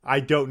I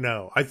don't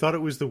know. I thought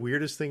it was the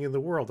weirdest thing in the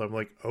world. I'm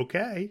like,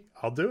 okay,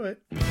 I'll do it.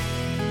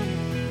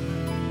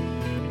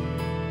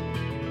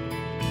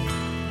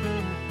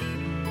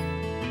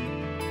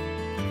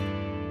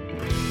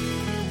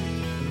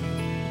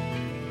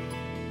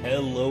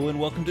 Hello and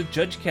welcome to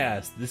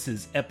JudgeCast. This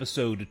is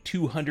episode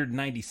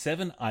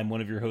 297. I'm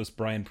one of your hosts,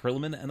 Bryan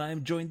Perlman, and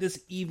I'm joined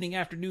this evening,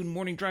 afternoon,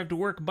 morning drive to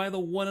work by the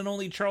one and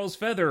only Charles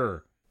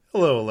Feather.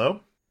 Hello, hello.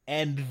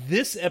 And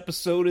this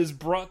episode is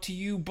brought to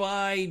you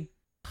by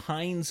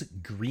Heinz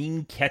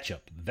Green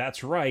Ketchup.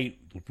 That's right,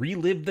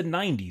 relive the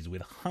 90s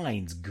with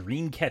Heinz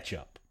Green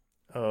Ketchup.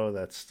 Oh,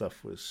 that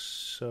stuff was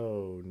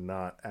so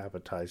not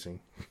appetizing.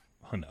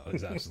 Oh no,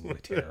 it's absolutely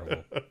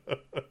terrible.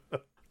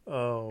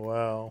 Oh,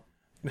 wow.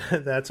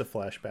 That's a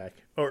flashback.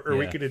 Or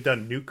we could have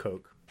done New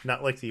Coke.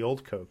 Not like the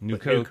old Coke, New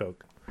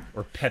Coke.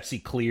 Or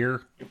Pepsi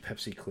Clear.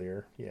 Pepsi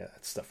Clear. Yeah,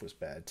 that stuff was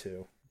bad,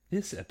 too.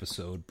 This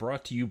episode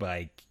brought to you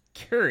by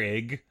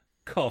Keurig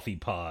Coffee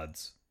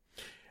Pods.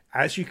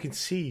 As you can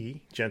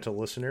see, gentle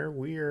listener,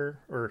 we're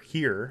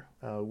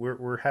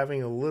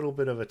having a little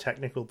bit of a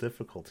technical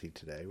difficulty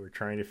today. We're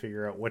trying to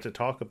figure out what to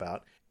talk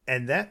about.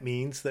 And that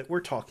means that we're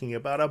talking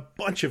about a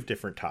bunch of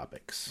different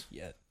topics.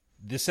 Yeah.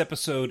 This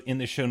episode in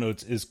the show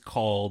notes is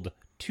called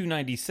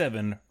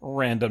 297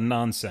 Random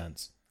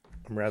Nonsense.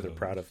 I'm rather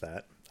proud of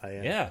that. I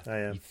am. Yeah. I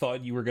am. You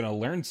thought you were going to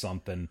learn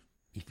something.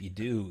 If you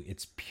do,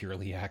 it's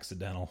purely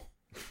accidental.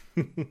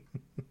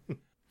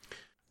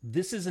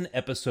 This is an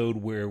episode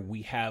where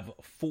we have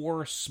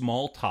 4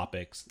 small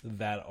topics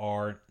that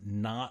are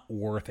not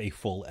worth a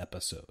full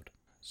episode.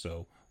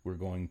 So we're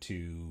going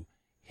to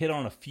hit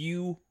on a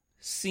few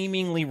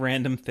seemingly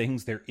random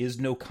things. There is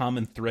no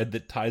common thread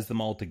that ties them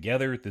all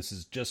together. This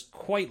is just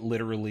quite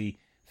literally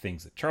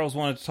things that Charles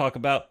wanted to talk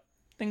about,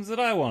 things that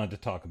I wanted to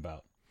talk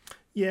about.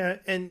 Yeah,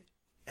 and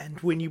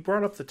when you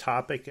brought up the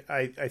topic,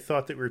 I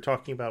thought that we were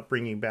talking about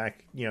bringing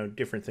back,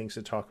 different things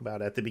to talk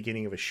about at the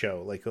beginning of a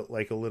show, like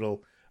a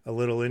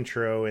little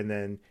intro and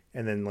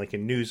then like a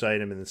news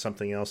item and then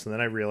something else. And then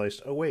I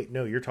realized, oh wait,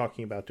 no, you're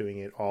talking about doing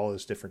it all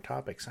as different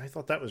topics. I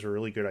thought that was a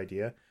really good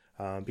idea.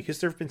 Because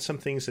there have been some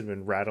things that have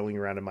been rattling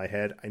around in my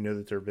head. I know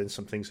that there have been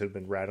some things that have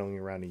been rattling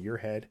around in your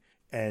head.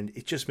 And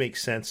it just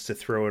makes sense to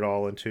throw it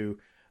all into,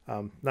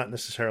 not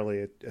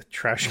necessarily a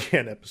trash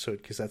can episode,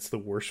 because that's the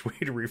worst way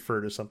to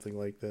refer to something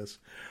like this.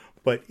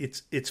 But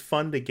it's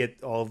fun to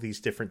get all of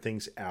these different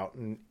things out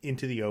and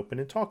into the open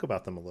and talk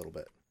about them a little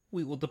bit.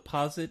 We will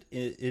deposit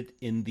it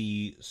in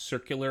the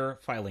circular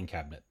filing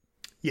cabinet.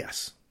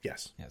 Yes.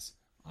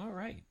 All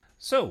right.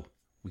 So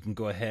we can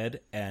go ahead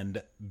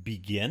and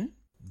begin.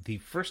 The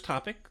first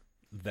topic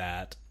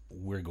that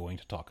we're going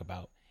to talk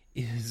about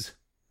is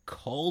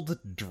called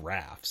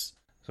drafts.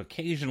 So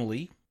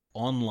occasionally,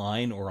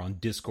 online or on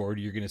Discord,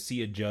 you're going to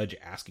see a judge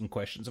asking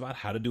questions about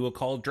how to do a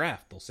called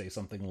draft. They'll say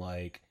something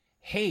like,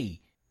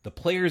 hey, the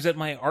players at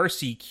my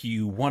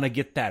RCQ want to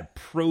get that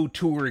pro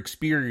tour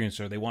experience,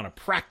 or they want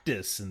to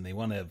practice and they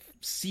want to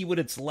see what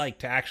it's like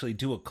to actually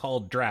do a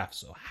called draft.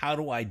 So how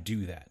do I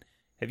do that?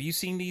 Have you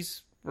seen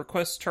these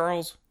requests,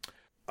 Charles?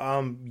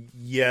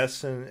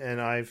 Yes,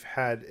 and I've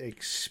had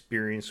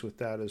experience with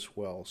that as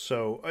well.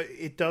 So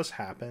it does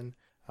happen.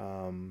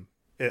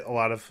 A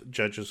lot of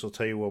judges will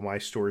tell you, well, my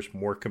store is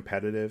more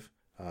competitive,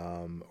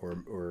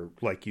 or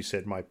like you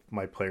said,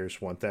 my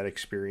players want that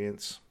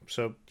experience.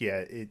 So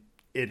yeah,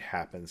 it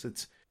happens.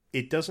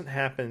 It doesn't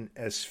happen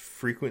as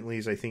frequently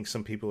as I think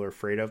some people are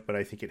afraid of, but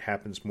I think it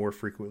happens more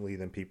frequently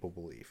than people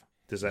believe.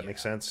 Does that make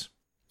sense?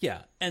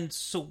 Yeah, and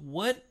so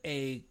what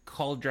a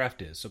called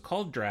draft is. So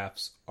called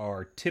drafts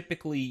are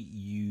typically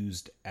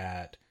used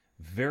at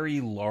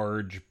very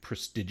large,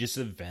 prestigious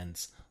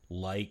events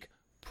like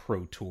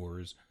Pro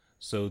Tours.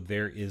 So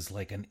there is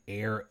like an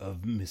air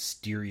of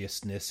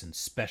mysteriousness and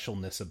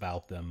specialness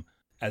about them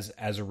as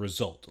a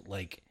result.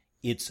 Like,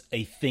 it's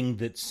a thing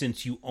that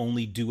since you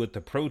only do at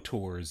the Pro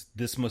Tours,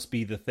 this must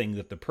be the thing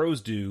that the pros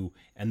do,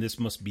 and this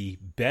must be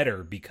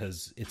better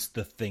because it's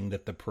the thing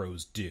that the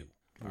pros do.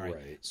 All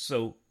right.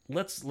 So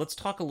let's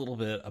talk a little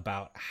bit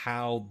about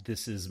how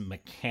this is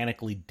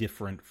mechanically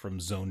different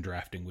from zone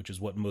drafting, which is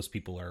what most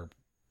people are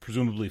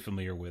presumably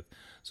familiar with.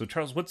 So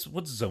Charles, what's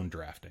zone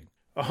drafting?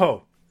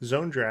 Oh,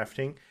 zone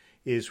drafting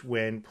is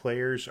when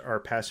players are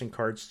passing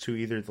cards to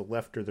either the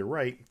left or the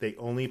right. They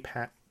only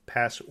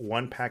pass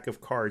one pack of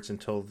cards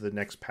until the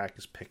next pack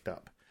is picked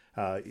up.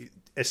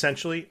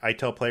 Essentially, I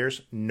tell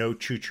players, no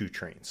choo-choo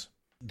trains.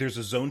 There's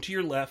a zone to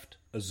your left,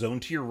 a zone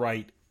to your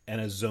right,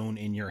 and a zone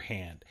in your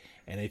hand.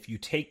 And if you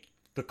take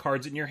the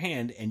cards in your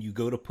hand and you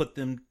go to put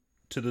them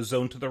to the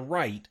zone to the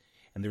right,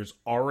 and there's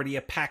already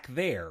a pack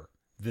there,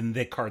 then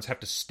the cards have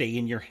to stay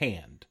in your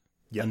hand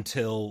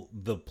until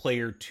the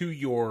player to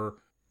your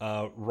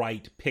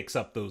right picks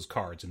up those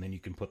cards, and then you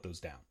can put those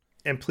down.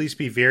 And please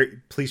be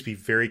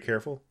very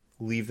careful.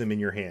 Leave them in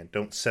your hand.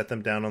 Don't set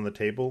them down on the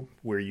table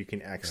where you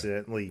can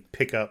accidentally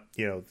pick up,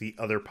 the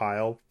other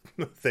pile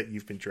that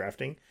you've been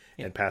drafting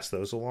and pass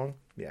those along.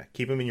 Yeah,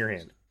 keep them in your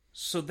hand.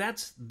 So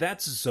that's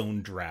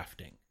zone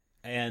drafting.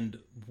 And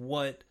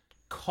what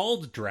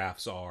called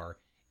drafts are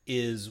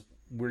is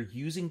we're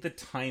using the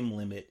time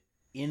limit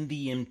in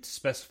the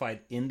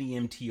specified in the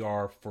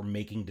MTR for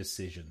making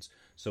decisions.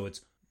 So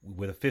it's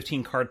with a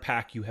 15 card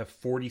pack, you have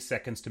 40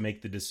 seconds to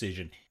make the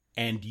decision,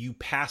 and you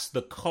pass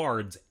the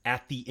cards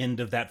at the end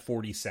of that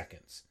 40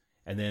 seconds.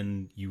 And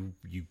then you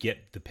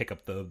get to pick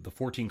up the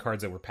 14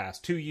 cards that were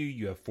passed to you.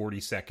 You have 40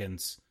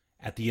 seconds.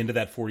 At the end of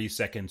that 40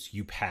 seconds,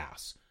 you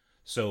pass.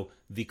 So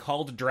the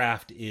called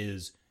draft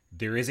is,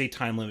 there is a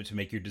time limit to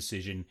make your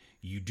decision.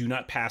 You do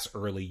not pass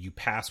early. You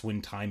pass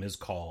when time is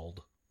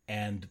called.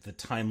 And the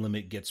time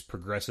limit gets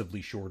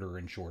progressively shorter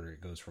and shorter.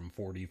 It goes from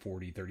 40,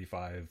 40,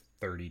 35,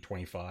 30,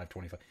 25,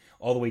 25,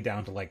 all the way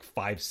down to like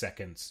 5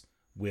 seconds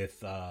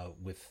with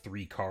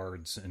 3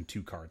 cards and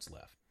 2 cards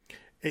left.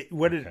 It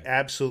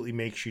absolutely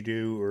makes you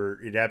do, or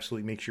it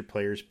absolutely makes your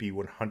players be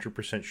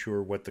 100%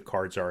 sure what the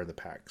cards are in the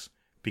packs,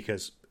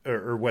 because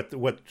or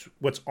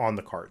what's on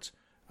the cards.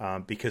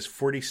 Because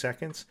 40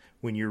 seconds,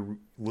 when you're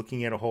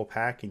looking at a whole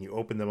pack and you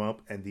open them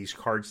up, and these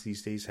cards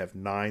these days have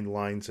 9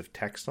 lines of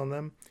text on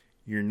them,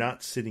 you're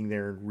not sitting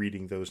there and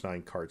reading those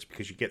 9 cards,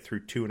 because you get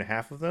through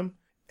 2.5 of them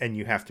and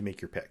you have to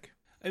make your pick.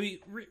 I mean,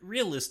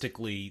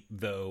 realistically,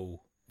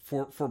 though,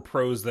 for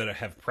pros that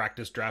have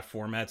practiced draft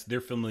formats,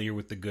 they're familiar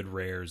with the good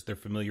rares, they're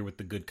familiar with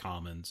the good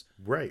commons.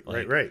 Right.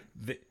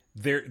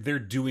 They're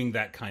doing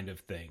that kind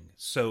of thing.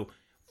 So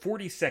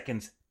 40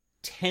 seconds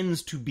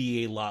tends to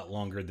be a lot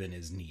longer than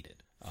is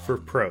needed for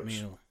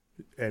pros.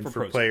 And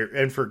for pros.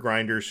 And for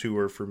grinders who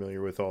are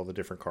familiar with all the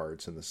different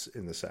cards in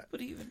the set.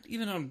 But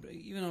even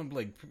on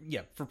like,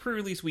 yeah, for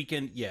pre-release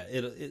weekend, yeah,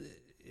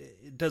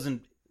 it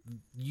doesn't.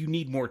 You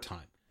need more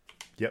time.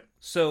 Yep.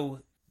 So,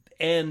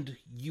 and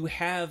you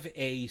have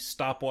a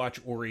stopwatch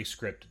or a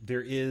script.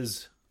 There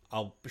is,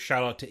 I'll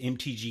shout out to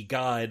MTG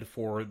Guide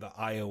for the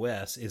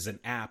iOS, is an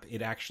app.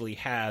 It actually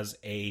has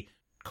a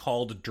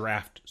called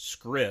draft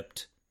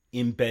script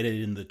embedded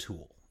in the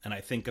tool. And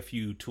I think a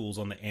few tools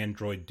on the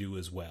Android do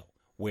as well,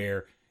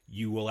 where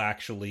you will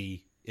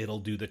actually, it'll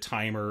do the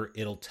timer.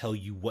 It'll tell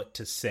you what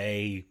to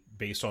say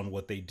based on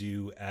what they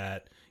do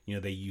at,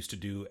 they used to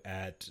do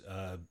at,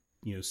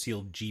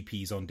 sealed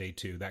GPs on day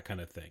 2, that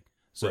kind of thing.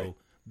 So right.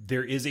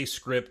 There is a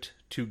script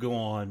to go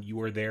on.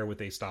 You are there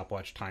with a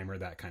stopwatch timer,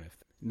 that kind of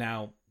thing.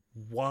 Now,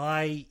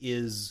 why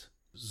is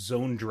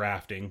zone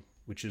drafting,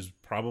 which is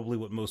probably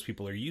what most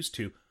people are used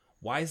to,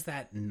 why is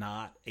that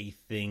not a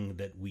thing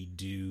that we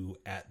do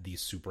at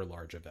these super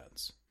large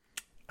events?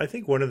 I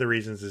think one of the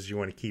reasons is you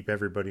want to keep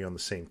everybody on the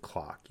same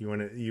clock. You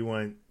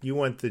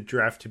want the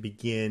draft to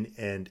begin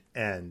and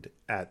end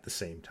at the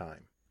same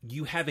time.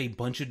 You have a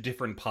bunch of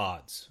different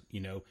pods,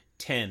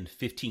 10,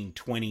 15,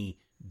 20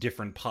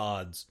 different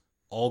pods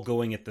all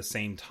going at the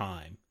same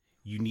time.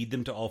 You need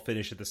them to all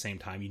finish at the same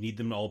time. You need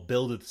them to all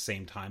build at the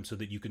same time so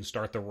that you can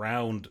start the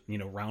round,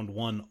 round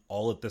 1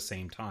 all at the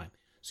same time.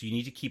 So you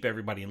need to keep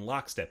everybody in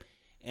lockstep.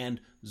 And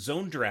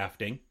zone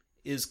drafting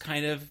is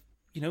kind of,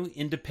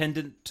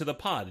 independent to the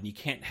pod, and you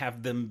can't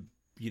have them,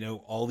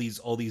 all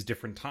these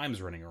different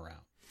times running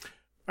around.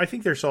 I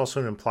think there's also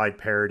an implied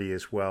parity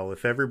as well.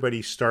 If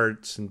everybody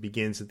starts and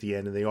begins at the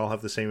end and they all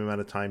have the same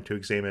amount of time to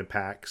examine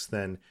packs,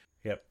 then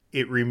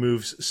it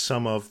removes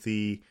some of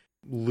the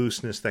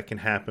looseness that can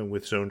happen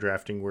with zone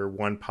drafting, where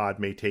one pod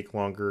may take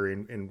longer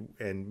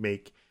and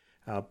make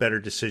better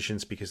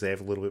decisions because they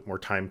have a little bit more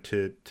time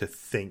to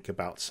think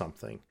about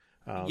something.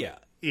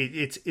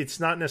 It's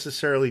not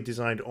necessarily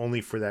designed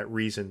only for that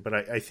reason, but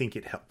I think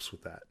it helps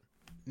with that.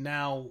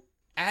 Now,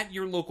 at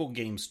your local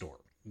game store,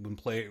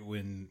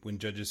 when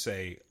judges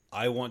say,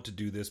 I want to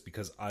do this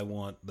because I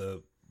want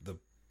the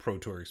Pro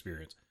Tour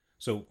experience.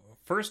 So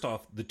first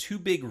off, the 2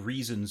 big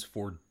reasons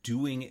for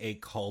doing a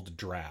called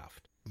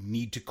draft: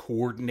 need to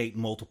coordinate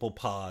multiple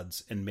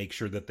pods and make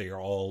sure that they are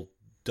all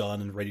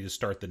done and ready to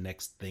start the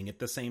next thing at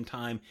the same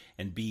time,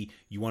 and B,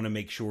 you want to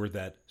make sure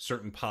that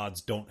certain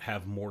pods don't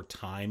have more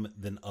time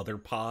than other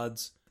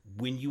pods.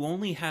 When you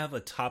only have a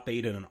top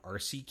 8 and an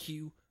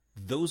RCQ,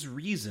 those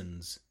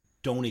reasons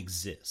don't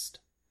exist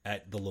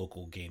at the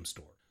local game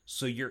store.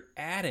 So you're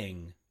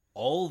adding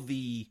all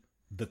the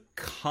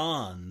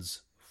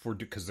cons for,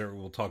 because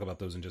we'll talk about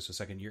those in just a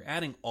second. You're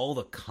adding all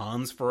the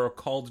cons for a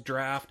called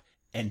draft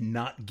and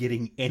not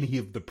getting any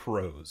of the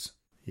pros.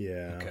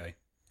 Yeah. Okay.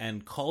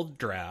 And called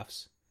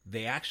drafts,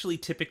 they actually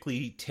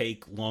typically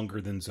take longer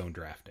than zone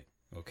drafting.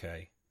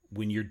 Okay.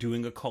 When you're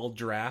doing a called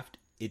draft,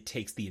 it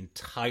takes the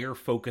entire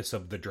focus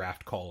of the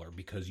draft caller,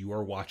 because you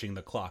are watching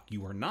the clock.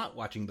 You are not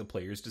watching the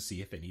players to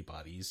see if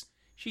anybody's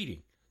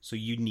cheating. So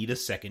you need a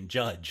second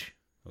judge.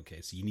 Okay.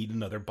 So you need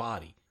another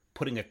body.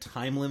 Putting a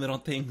time limit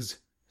on things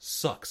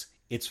sucks.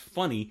 It's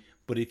funny,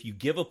 but if you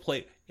give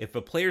if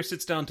a player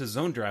sits down to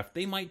zone draft,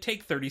 they might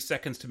take 30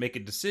 seconds to make a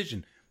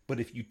decision. But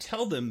if you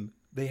tell them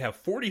they have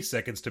 40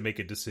 seconds to make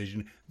a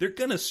decision, they're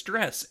going to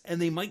stress,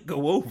 and they might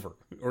go over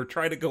or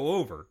try to go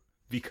over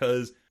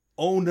because,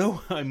 oh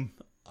no,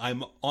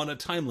 I'm on a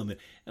time limit.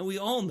 And we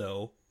all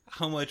know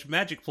how much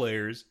Magic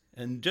players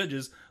and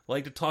judges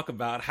like to talk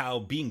about how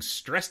being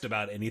stressed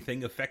about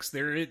anything affects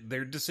their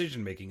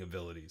decision-making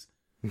abilities.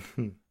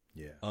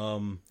 Yeah.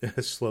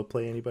 Slow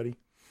play, anybody?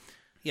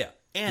 Yeah.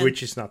 And,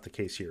 which is not the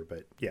case here,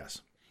 but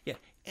yes. Yeah.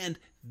 And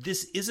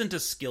this isn't a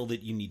skill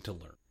that you need to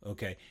learn,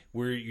 okay?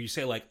 Where you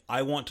say, like,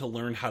 I want to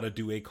learn how to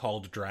do a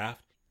called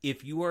draft.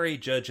 If you are a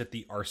judge at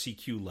the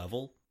RCQ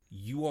level,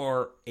 you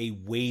are a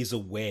ways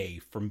away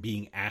from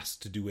being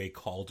asked to do a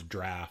called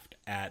draft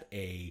at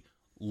a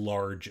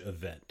large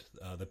event.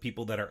 The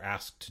people that are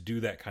asked to do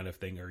that kind of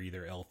thing are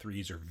either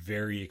L3s or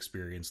very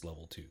experienced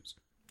level 2s.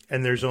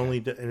 And it's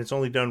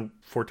only done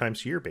 4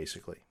 times a year,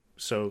 basically.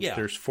 So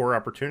there's 4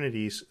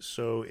 opportunities.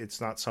 So it's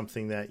not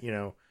something that,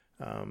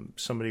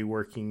 somebody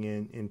working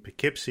in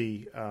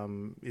Poughkeepsie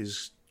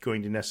is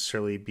going to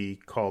necessarily be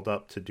called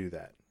up to do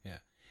that. Yeah.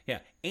 Yeah.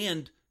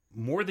 And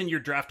more than your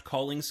draft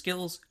calling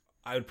skills,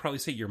 I would probably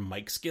say your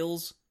mic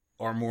skills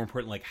are more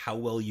important, like how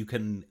well you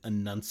can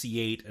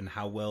enunciate and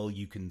how well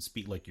you can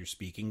speak, like your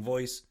speaking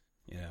voice.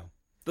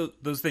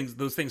 Those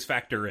things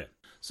factor in.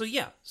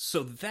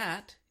 So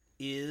that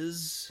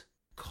is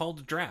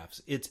called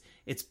drafts.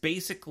 It's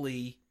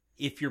basically,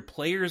 if your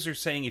players are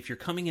saying, if you're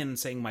coming in and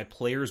saying my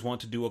players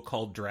want to do a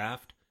called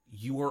draft,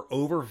 you are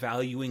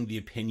overvaluing the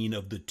opinion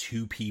of the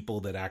 2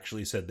 people that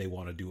actually said they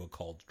want to do a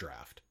called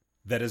draft.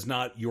 That is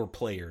not your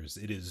players.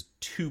 It is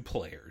 2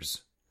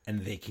 players,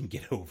 and they can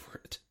get over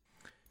it.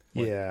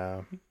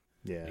 Yeah.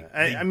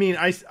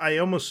 I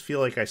almost feel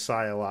like I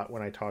sigh a lot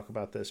when I talk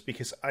about this,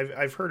 because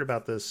I've heard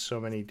about this so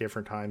many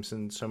different times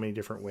in so many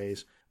different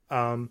ways.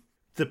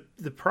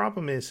 The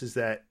problem is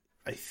that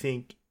I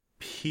think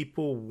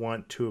people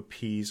want to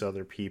appease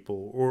other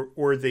people,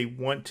 or they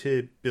want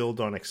to build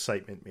on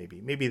excitement.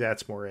 Maybe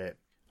that's more it.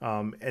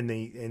 And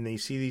they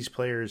see these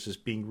players as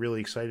being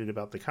really excited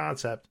about the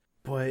concept,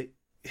 but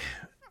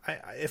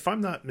if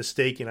I'm not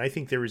mistaken, I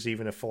think there was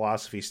even a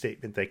philosophy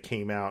statement that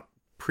came out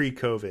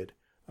pre-COVID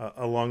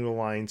along the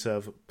lines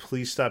of,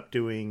 please stop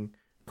doing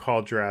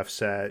call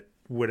drafts at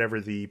whatever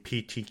the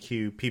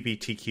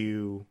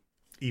PPTQ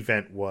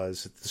event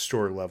was at the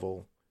store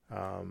level,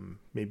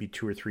 maybe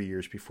 2 or 3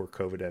 years before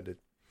COVID ended.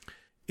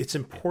 It's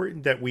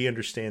important that we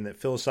understand that,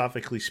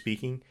 philosophically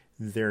speaking,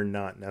 they're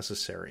not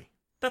necessary.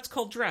 That's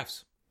called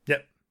drafts.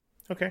 Yep.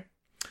 Okay.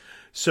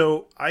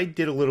 So I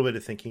did a little bit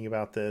of thinking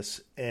about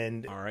this,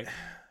 and all right, a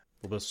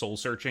little bit of soul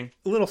searching.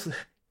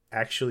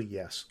 Actually,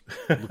 yes.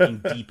 Looking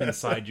deep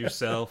inside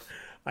yourself.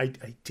 I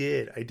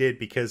did,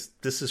 because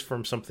this is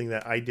from something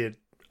that I did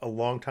a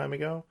long time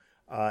ago,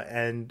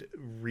 and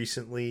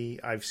recently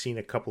I've seen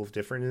a couple of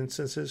different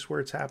instances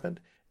where it's happened.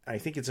 I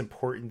think it's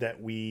important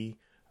that we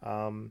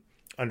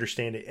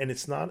understand it, and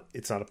it's not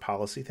a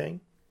policy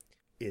thing,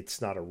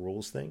 it's not a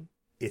rules thing,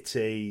 it's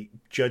a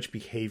judge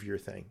behavior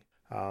thing,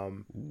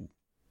 and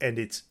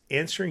it's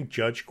answering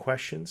judge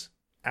questions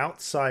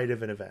outside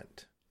of an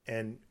event.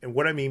 And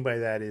what I mean by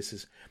that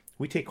is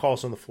we take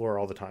calls on the floor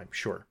all the time,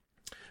 sure,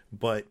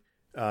 but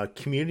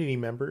community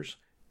members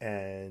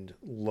and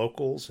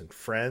locals and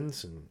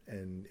friends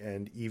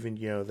and even,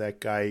 that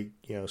guy,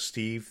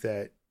 Steve,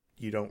 that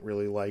you don't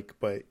really like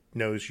but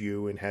knows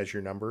you and has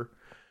your number.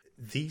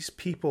 These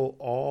people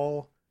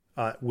all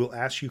will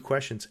ask you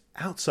questions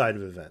outside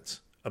of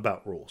events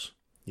about rules,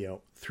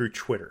 through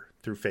Twitter,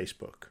 through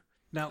Facebook.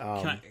 Now,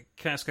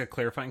 can I ask a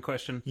clarifying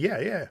question?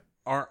 Yeah.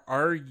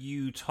 Are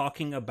you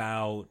talking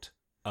about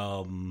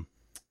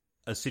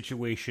a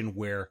situation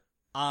where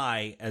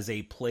I, as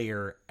a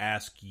player,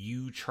 ask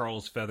you,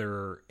 Charles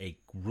Feather, a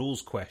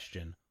rules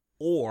question,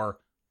 or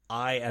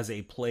I, as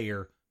a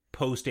player,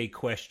 post a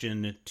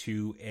question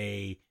to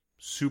a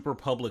super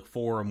public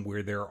forum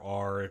where there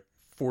are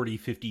 40,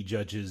 50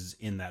 judges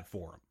in that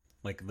forum?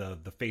 Like the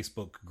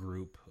Facebook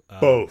group.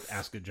 Both.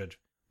 Ask a judge.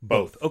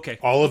 Both. Okay.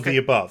 All of the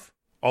above.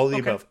 All of the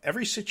above.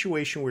 Every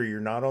situation where you're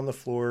not on the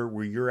floor,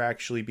 where you're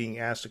actually being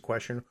asked a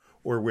question,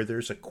 or where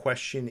there's a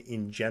question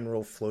in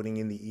general floating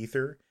in the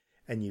ether,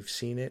 and you've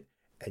seen it,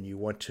 and you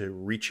want to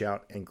reach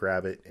out and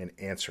grab it and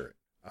answer it.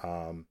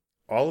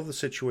 All of the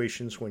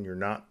situations when you're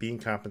not being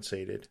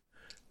compensated,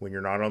 when you're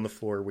not on the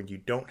floor, when you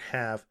don't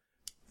have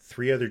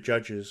 3 other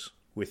judges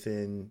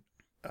within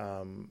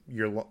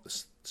your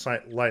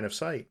line of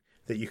sight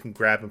that you can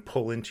grab and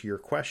pull into your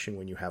question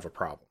when you have a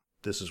problem.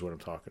 This is what I'm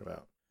talking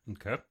about.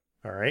 Okay.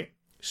 All right.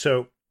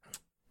 So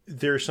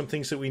there are some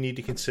things that we need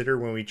to consider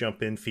when we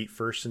jump in feet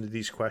first into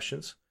these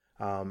questions.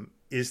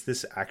 Is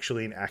this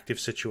actually an active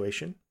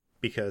situation?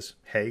 Because,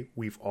 hey,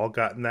 we've all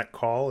gotten that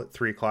call at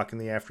 3 o'clock in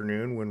the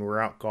afternoon when we're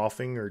out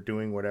golfing or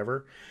doing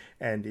whatever,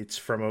 and it's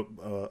from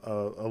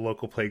a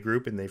local play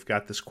group, and they've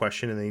got this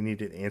question and they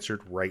need it answered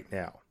right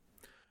now.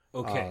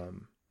 Okay.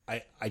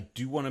 I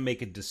do want to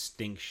make a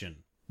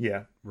distinction.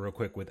 Yeah. Real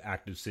quick with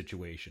active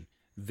situation.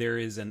 There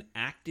is an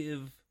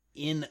active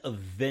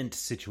in-event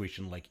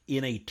situation, like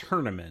in a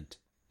tournament,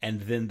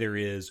 and then there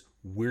is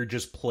we're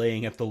just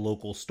playing at the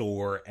local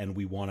store and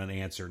we want an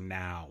answer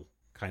now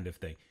kind of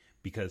thing.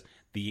 Because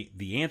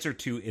the answer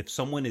to, if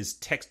someone is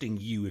texting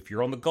you, if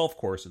you're on the golf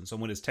course and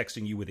someone is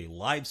texting you with a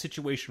live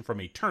situation from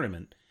a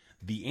tournament,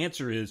 the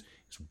answer is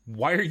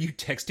why are you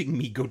texting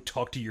me? Go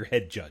talk to your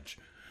head judge.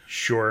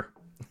 Sure.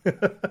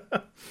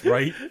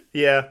 Right?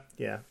 Yeah.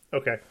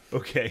 Okay.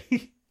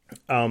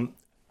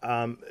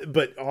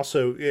 But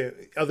also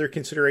other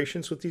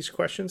considerations with these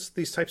questions,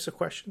 these types of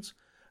questions,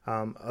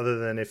 other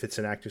than if it's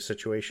an active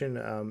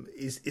situation.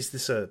 Is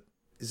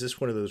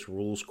this one of those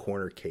rules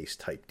corner case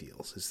type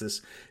deals?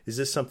 Is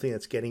this something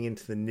that's getting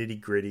into the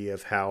nitty gritty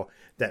of how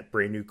that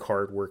brand new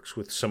card works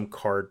with some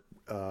card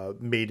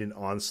made in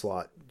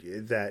Onslaught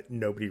that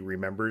nobody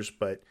remembers,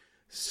 but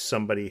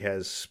somebody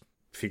has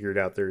figured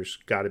out there's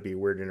got to be a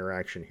weird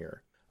interaction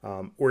here?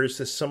 Or is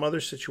this some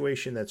other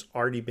situation that's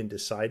already been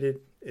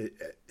decided,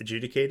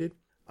 adjudicated,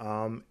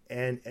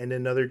 and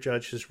another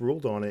judge has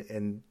ruled on it,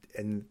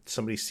 and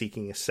somebody's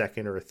seeking a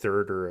second or a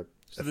third or a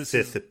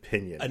fifth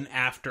opinion? An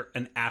after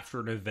an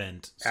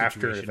event situation.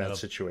 After an event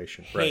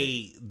situation.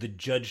 Hey, right. The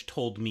judge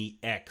told me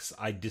X.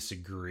 I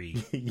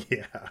disagree.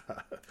 Yeah.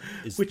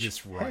 Is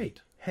this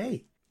right?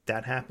 Hey,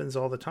 that happens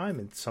all the time,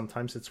 and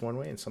sometimes it's one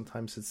way, and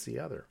sometimes it's the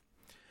other.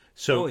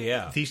 So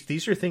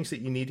these are things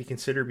that you need to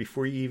consider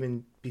before you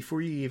even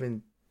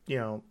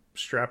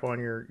strap on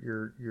your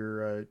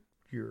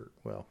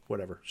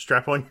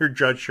strap on your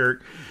judge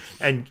shirt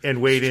and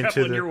wade into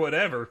strap on your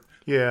whatever.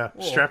 Yeah,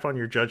 whoa. Strap on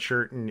your judge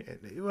shirt and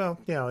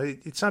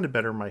it sounded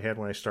better in my head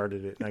when I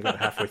started it, and I got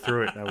halfway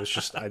through it, and I was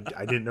just I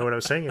didn't know what I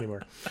was saying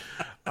anymore.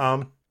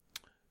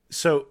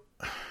 So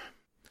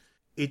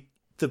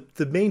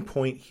the main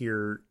point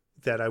here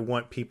that I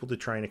want people to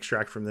try and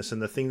extract from this,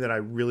 and the thing that I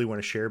really want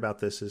to share about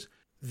this, is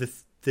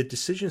the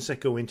decisions that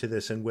go into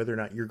this, and whether or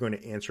not you're going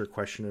to answer a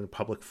question in a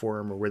public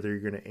forum or whether you're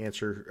going to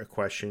answer a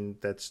question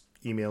that's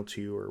emailed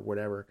to you or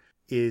whatever,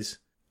 is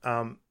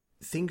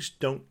things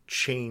don't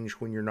change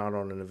when you're not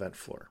on an event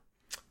floor.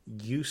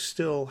 You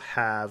still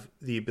have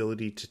the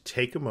ability to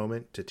take a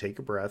moment, to take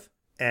a breath,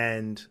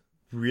 and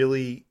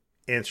really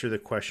answer the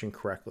question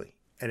correctly.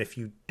 And if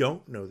you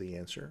don't know the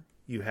answer,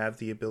 you have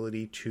the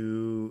ability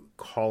to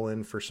call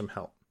in for some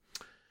help.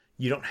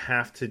 You don't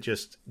have to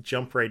just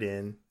jump right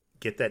in,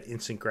 get that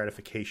instant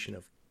gratification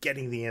of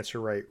getting the answer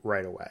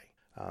right away.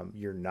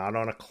 You're not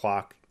on a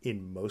clock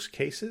in most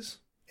cases,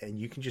 and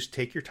you can just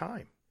take your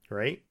time,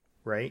 right?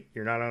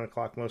 You're not on a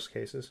clock most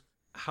cases.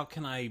 How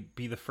can I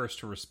be the first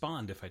to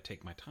respond if I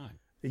take my time?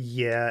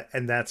 Yeah,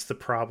 and that's the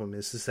problem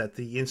is that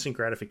the instant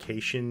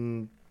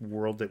gratification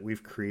world that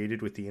we've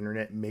created with the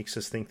internet makes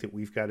us think that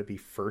we've got to be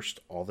first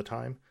all the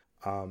time.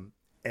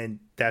 And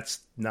that's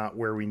not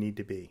where we need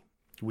to be.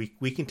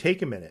 We can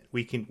take a minute.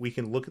 We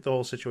can look at the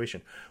whole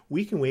situation.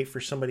 We can wait for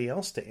somebody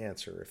else to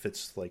answer if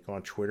it's like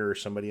on Twitter or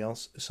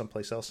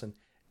someplace else,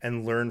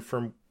 and learn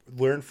from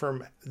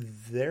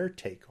their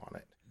take on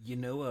it. You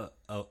know,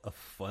 a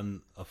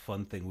fun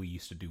thing we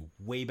used to do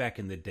way back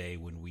in the day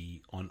when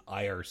we on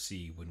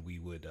IRC, when we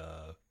would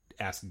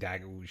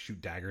we'd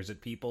shoot daggers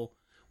at people.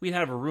 We'd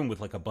have a room with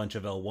like a bunch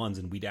of L1s,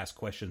 and we'd ask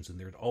questions, and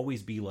there'd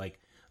always be like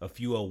a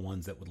few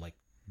L1s that would like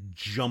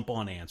jump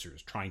on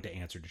answers, trying to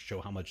answer to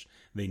show how much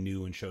they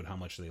knew and showed how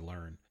much they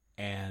learned.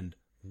 And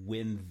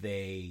when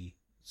they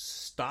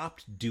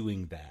stopped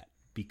doing that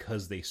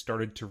because they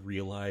started to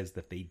realize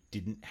that they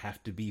didn't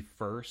have to be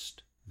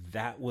first,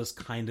 that was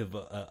kind of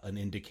an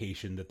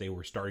indication that they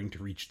were starting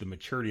to reach the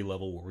maturity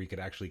level where we could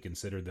actually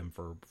consider them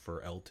for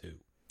L2.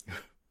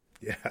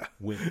 Yeah.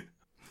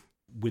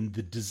 When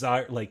the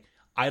desire, like,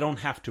 I don't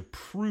have to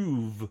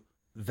prove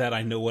that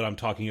I know what I'm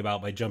talking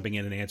about by jumping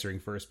in and answering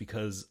first,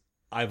 because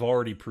I've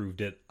already proved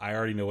it. I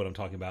already know what I'm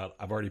talking about.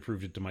 I've already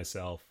proved it to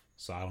myself,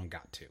 so I don't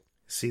got to.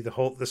 See,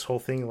 this whole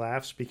thing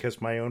laughs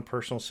because my own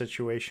personal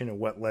situation and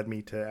what led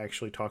me to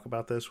actually talk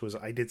about this was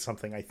I did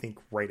something, I think,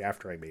 right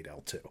after I made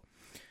L2,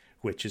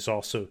 which is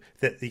also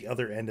the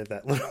other end of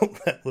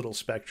that little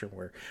spectrum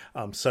where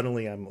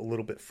suddenly I'm a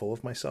little bit full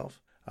of myself.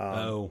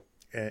 And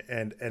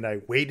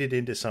I waded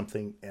into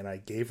something and I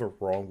gave a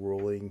wrong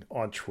ruling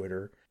on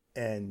Twitter,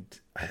 and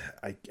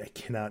I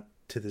cannot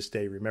to this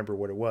day remember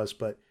what it was,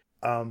 but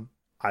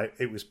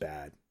it was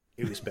bad.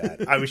 It was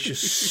bad. I was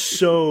just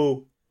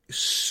so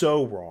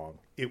wrong.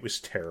 It was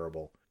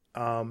terrible.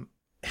 I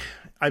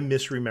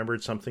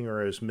misremembered something,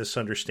 or I was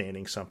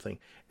misunderstanding something.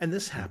 And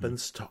this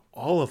happens to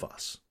all of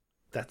us.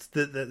 That's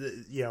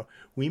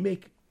we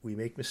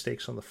make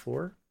mistakes on the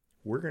floor.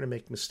 We're going to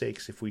make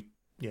mistakes if we,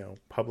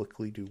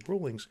 publicly do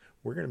rulings.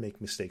 We're going to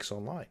make mistakes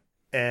online.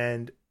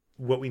 And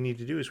what we need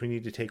to do is we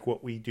need to take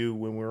what we do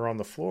when we're on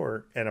the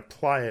floor and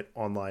apply it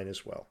online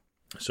as well.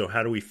 So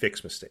how do we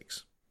fix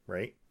mistakes,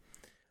 right?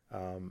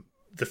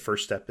 The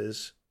first step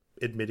is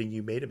admitting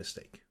you made a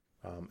mistake.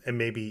 And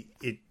maybe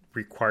it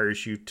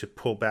requires you to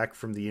pull back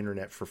from the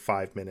internet for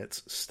 5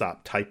 minutes,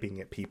 stop typing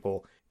at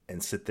people,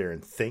 and sit there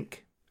and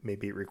think.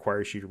 Maybe it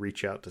requires you to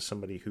reach out to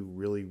somebody who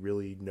really,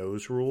 really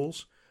knows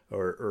rules,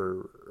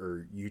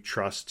 or you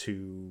trust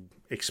to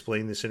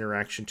explain this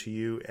interaction to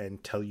you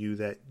and tell you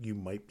that you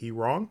might be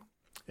wrong,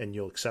 and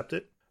you'll accept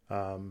it.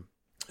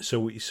 So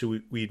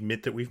we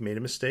admit that we've made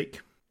a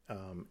mistake.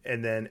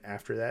 And then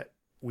after that,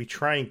 we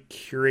try and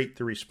curate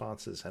the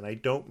responses. And I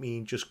don't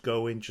mean just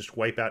go and just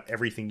wipe out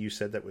everything you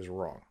said that was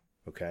wrong.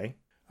 Okay.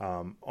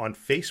 On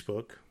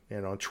Facebook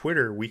and on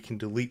Twitter, we can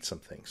delete some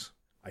things.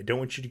 I don't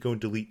want you to go and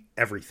delete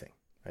everything.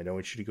 I don't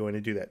want you to go in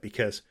and do that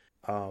because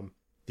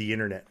the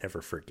internet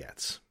never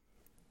forgets.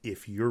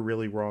 if you're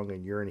really wrong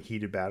and you're in a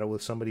heated battle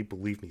with somebody,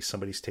 believe me,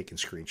 somebody's taking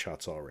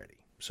screenshots already.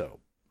 So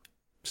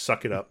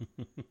suck it up.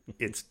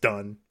 It's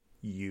done.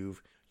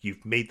 You've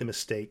made the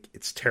mistake.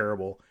 It's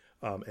terrible.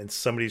 And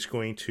somebody's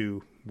going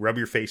to rub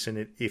your face in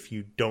it if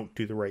you don't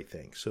do the right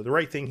thing. So the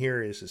right thing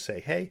here is to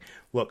say, hey,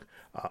 look,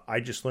 I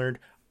just learned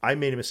I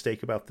made a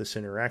mistake about this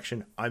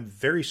interaction. I'm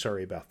very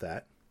sorry about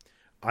that.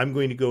 I'm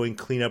going to go and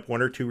clean up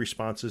 1 or 2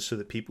 responses so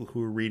that people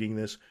who are reading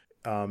this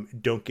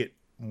don't get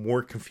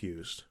more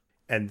confused.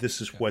 And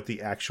this is what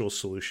the actual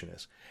solution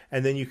is.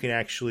 And then you can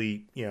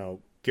actually,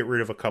 get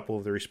rid of a couple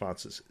of the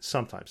responses.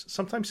 Sometimes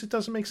it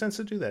doesn't make sense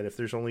to do that. If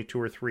there's only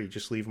 2 or 3,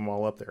 just leave them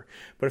all up there.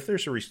 But if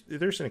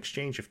there's an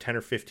exchange of 10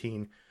 or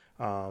 15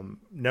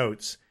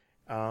 notes,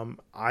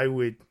 I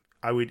would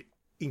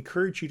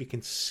encourage you to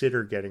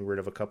consider getting rid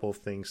of a couple of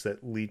things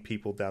that lead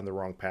people down the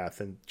wrong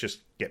path and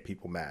just get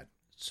people mad.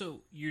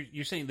 So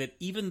you're saying that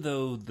even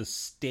though the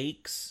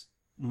stakes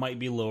might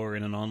be lower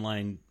in an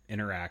online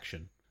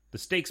interaction, the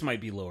stakes might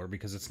be lower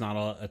because it's not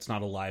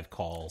a live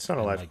call. It's not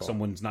a live call.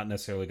 Someone's not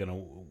necessarily going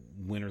to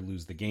win or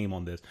lose the game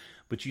on this,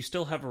 but you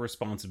still have a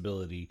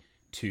responsibility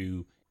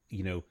to,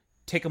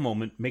 take a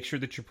moment, make sure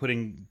that you're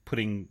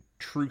putting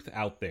truth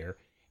out there,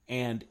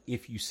 and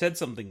if you said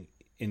something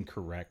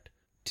incorrect,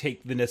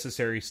 take the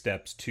necessary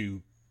steps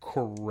to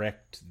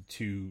correct,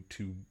 to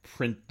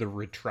print the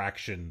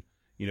retraction.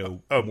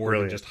 More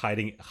brilliant. than just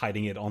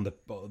hiding it on the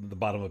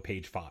bottom of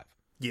page 5.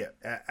 Yeah,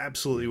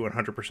 absolutely,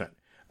 100%.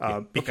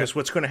 Because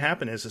what's going to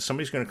happen is that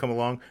somebody's going to come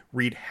along,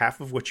 read half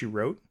of what you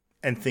wrote,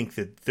 and think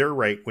that they're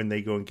right when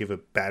they go and give a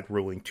bad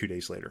ruling 2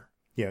 days later.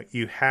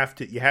 You have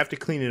to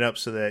clean it up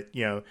so that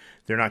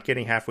they're not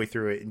getting halfway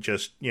through it and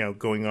just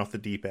going off the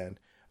deep end,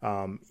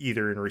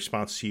 either in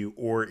response to you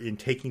or in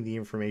taking the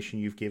information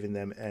you've given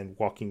them and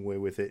walking away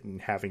with it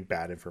and having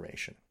bad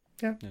information.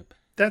 Yeah, yep.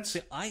 That's.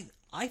 See,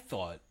 I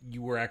thought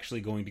you were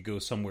actually going to go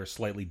somewhere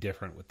slightly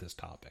different with this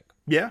topic.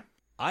 Yeah,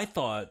 I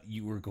thought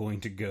you were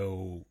going to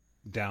go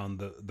down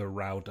the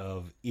route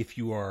of, if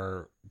you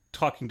are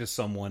talking to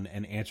someone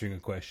and answering a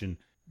question,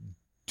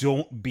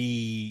 don't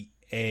be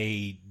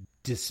a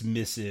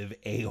dismissive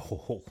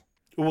a-hole.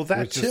 Well,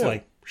 that's just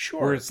like,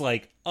 sure. Where it's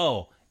like,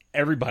 oh,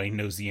 everybody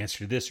knows the answer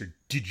to this, or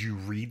did you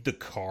read the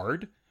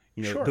card?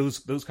 Sure.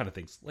 Those kind of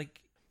things.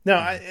 Like, no,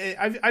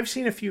 I've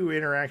seen a few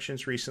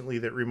interactions recently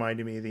that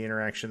reminded me of the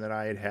interaction that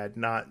I had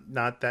not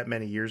that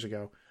many years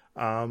ago,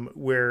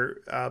 where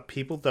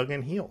people dug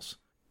in heels.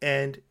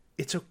 And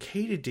it's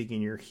okay to dig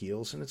in your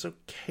heels, and it's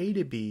okay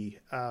to be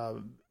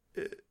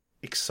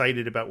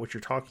excited about what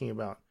you're talking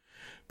about.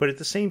 But at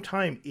the same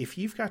time, if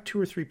you've got 2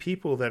 or 3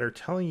 people that are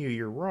telling you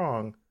you're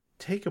wrong,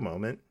 take a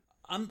moment.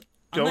 I'm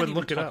not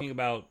even talking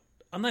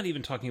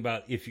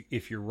about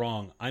if you're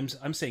wrong.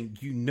 I'm saying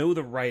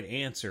the right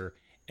answer,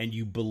 and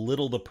you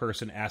belittle the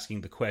person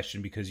asking the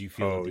question because you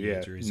feel that the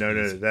answer is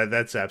easy. No,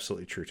 that's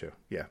absolutely true too.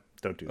 Yeah,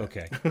 don't do that.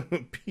 Okay.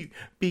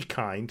 be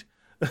kind.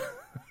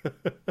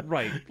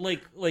 Right.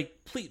 Like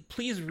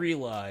please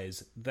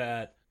realize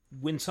that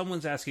when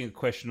someone's asking a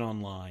question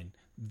online,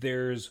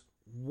 there's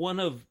one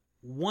of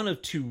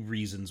 2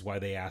 reasons why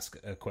they ask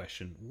a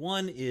question.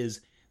 One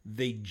is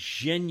they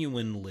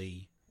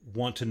genuinely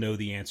want to know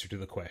the answer to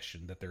the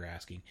question that they're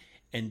asking.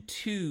 And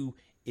 2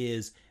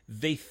 is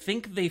they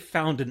think they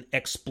found an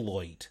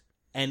exploit.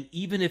 And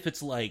even if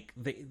it's like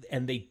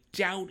they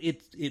doubt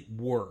it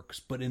works,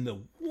 but in the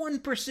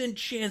 1%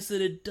 chance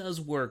that it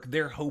does work,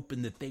 they're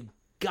hoping that they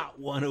got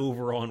one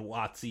over on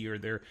WotC or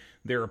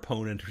their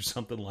opponent or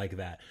something like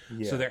that.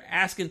 Yeah. So they're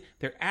asking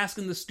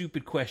the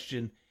stupid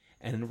question,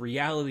 and in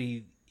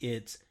reality,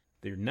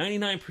 they're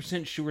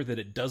 99% sure that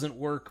it doesn't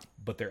work,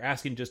 but they're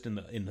asking just in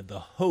the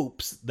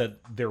hopes that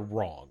they're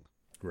wrong.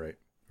 Right.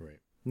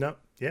 No,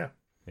 yeah.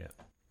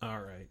 All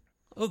right.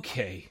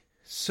 Okay.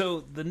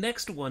 So the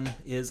next one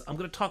is, I'm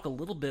going to talk a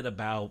little bit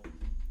about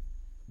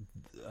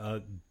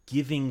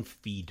giving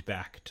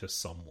feedback to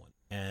someone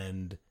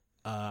and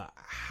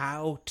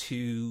how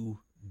to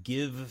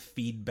give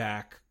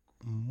feedback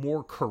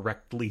more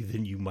correctly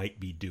than you might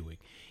be doing.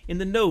 In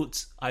the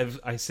notes,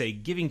 I say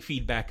giving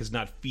feedback is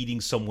not feeding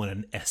someone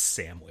an S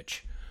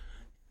sandwich.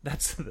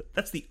 That's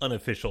the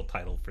unofficial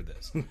title for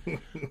this.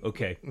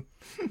 Okay.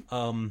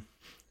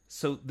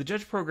 So the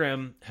Judge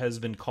program has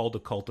been called a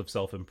cult of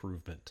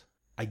self-improvement.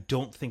 I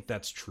don't think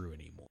that's true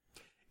anymore.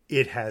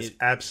 It has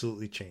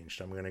absolutely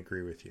changed. I'm going to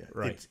agree with you.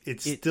 Right.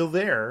 It's still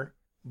there,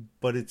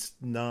 but it's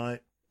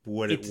not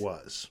what it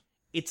was.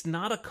 It's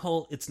not a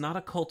cult. It's not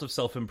a cult of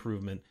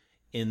self-improvement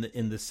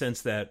in the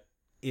sense that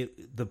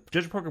the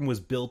Judge program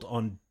was built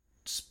on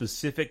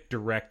specific,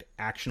 direct,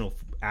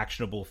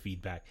 actionable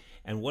feedback.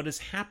 And what has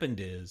happened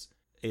is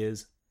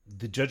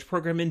the Judge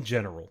program in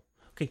general.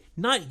 Okay,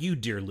 not you,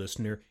 dear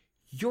listener.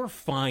 You're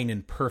fine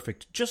and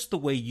perfect just the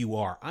way you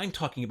are. I'm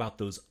talking about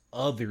those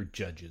other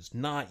judges,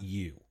 not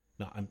you.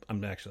 No,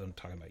 I'm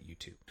talking about you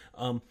too.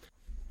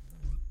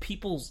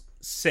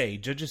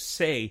 Judges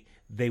say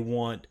they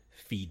want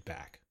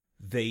feedback.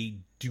 They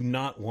do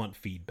not want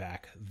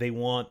feedback. They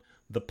want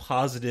the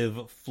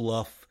positive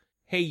fluff.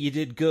 hey, you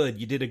did good,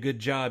 you did a good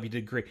job, you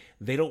did great.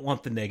 They don't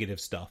want the negative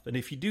stuff. And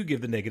if you do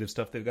give the negative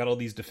stuff, they've got all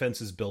these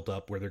defenses built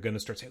up where they're going to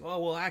start saying, oh,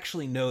 well,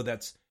 actually, no,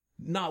 that's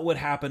not what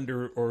happened,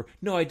 or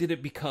no, I did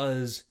it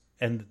because,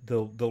 and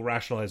they'll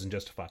rationalize and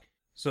justify.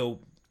 So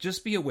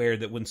just be aware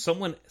that when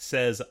someone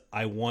says,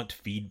 I want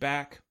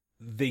feedback,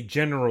 they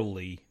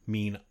generally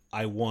mean,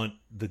 I want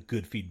the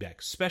good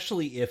feedback,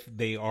 especially if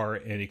they are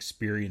an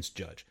experienced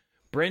judge.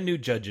 Brand new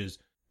judges,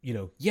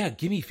 yeah,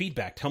 give me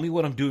feedback. Tell me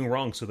what I'm doing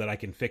wrong so that I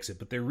can fix it.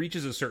 But there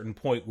reaches a certain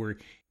point where,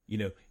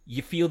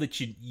 you feel that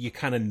you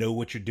kind of know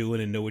what you're doing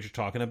and know what you're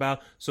talking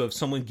about. So if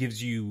someone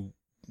gives you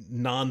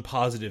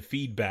non-positive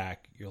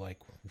feedback, you're like,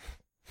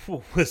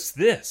 what's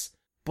this?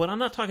 But I'm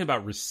not talking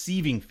about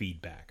receiving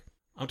feedback.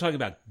 I'm talking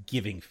about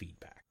giving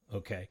feedback,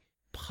 okay?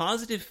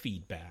 Positive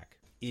feedback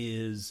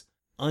is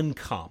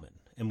uncommon.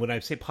 And when I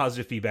say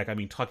positive feedback, I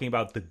mean talking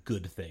about the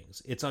good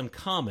things. It's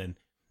uncommon,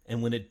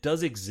 and when it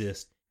does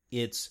exist,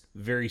 it's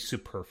very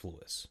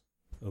superfluous,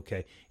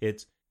 okay?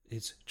 It's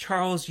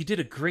Charles, you did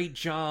a great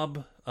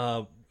job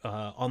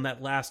on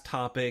that last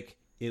topic.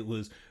 It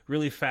was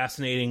really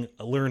fascinating.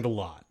 I learned a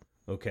lot,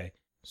 okay?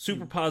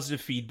 Super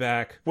positive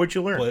feedback. What'd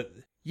you learn? But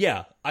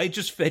yeah, I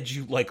just fed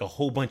you like a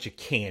whole bunch of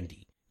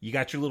candy. You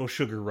got your little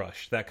sugar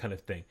rush, that kind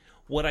of thing.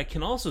 What I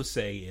can also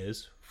say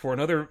is, for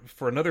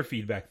another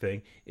feedback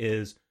thing,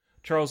 is,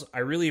 Charles, I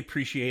really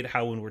appreciate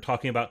how when we're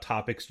talking about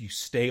topics, you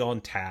stay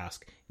on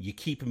task, you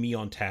keep me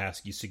on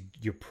task,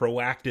 you're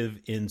proactive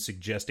in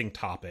suggesting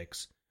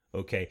topics,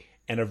 okay,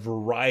 and a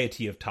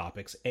variety of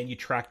topics, and you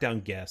track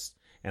down guests,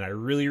 and I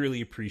really,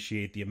 really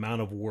appreciate the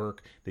amount of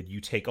work that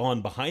you take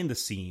on behind the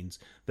scenes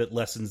that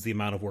lessens the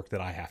amount of work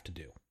that I have to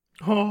do.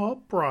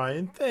 Oh,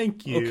 Bryan,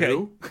 thank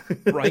you.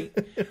 Okay, right.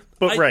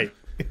 Right.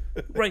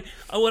 Right.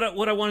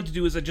 What I wanted to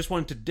do is I just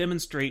wanted to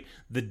demonstrate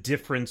the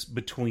difference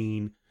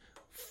between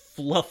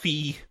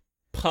fluffy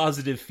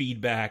positive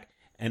feedback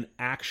and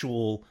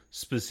actual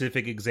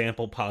specific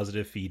example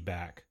positive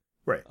feedback.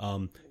 Right.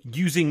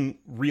 Using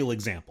real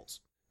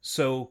examples.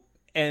 So,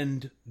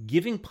 and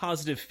giving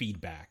positive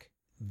feedback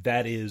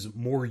that is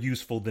more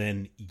useful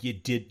than you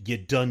did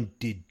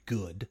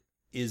good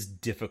is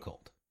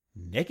difficult.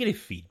 Negative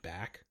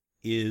feedback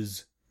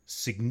is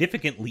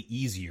significantly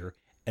easier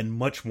and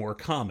much more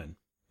common.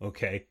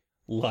 Okay?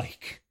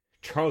 Like,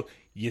 Charles,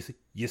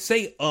 you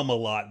say a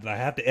lot, and I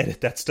have to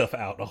edit that stuff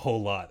out a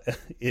whole lot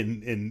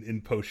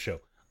in post-show.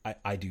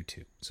 I do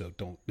too, so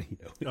don't,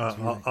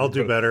 I'll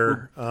do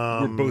better.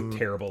 We're both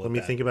terrible at that. Let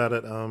me think about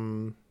it.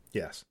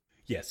 Yes.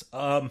 Yes.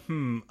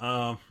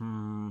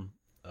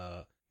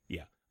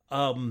 Yeah.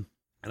 And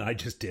I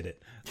just did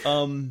it.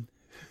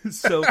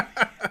 So,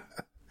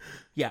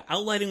 yeah,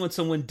 outlining what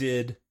someone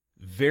did,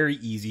 very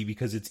easy,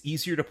 because it's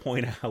easier to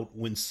point out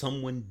when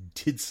someone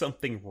did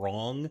something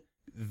wrong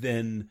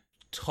than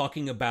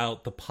talking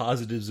about the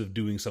positives of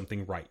doing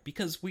something right,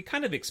 because we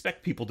kind of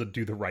expect people to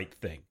do the right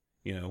thing,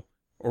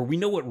 or we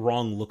know what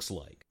wrong looks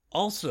like.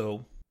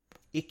 Also,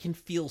 it can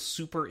feel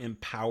super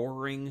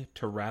empowering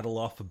to rattle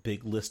off a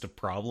big list of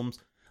problems,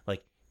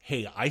 like,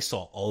 hey, I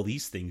saw all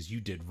these things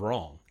you did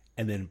wrong,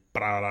 and then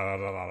blah, blah,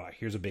 blah, blah, blah,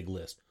 here's a big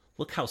list.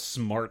 Look how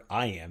smart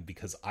I am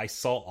because I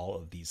saw all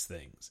of these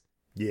things.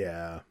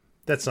 Yeah,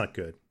 that's not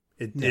good.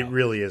 It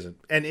really isn't.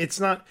 And it's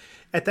not,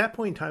 at that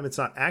point in time, it's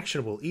not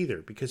actionable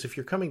either, because if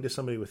you're coming to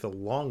somebody with a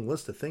long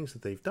list of things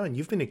that they've done,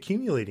 you've been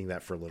accumulating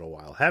that for a little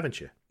while, haven't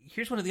you?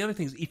 Here's one of the other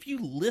things. If you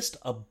list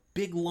a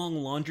big, long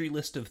laundry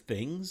list of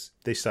things,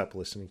 they stop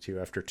listening to you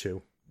after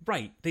 2.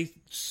 Right.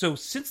 So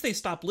since they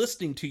stop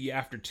listening to you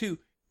after 2,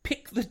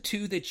 pick the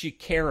 2 that you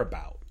care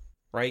about,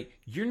 right?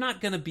 You're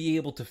not going to be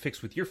able to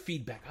fix with your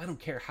feedback. I don't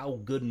care how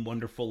good and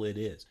wonderful it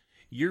is.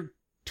 Your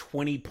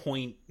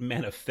 20-point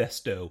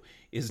manifesto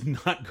is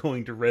not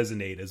going to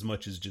resonate as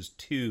much as just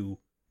 2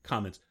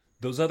 comments.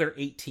 Those other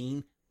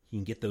 18, you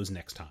can get those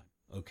next time,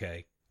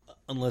 okay?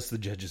 Unless the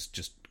judge is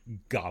just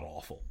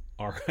god-awful,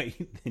 all right?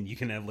 Then you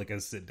can have like a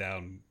sit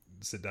down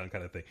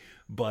kind of thing.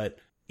 But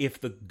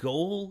if the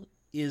goal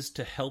is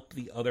to help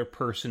the other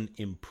person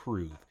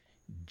improve,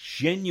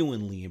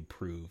 genuinely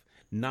improve,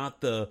 not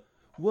the,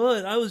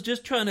 what, I was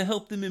just trying to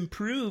help them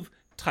improve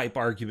type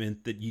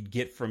argument that you'd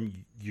get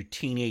from your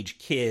teenage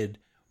kid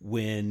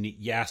when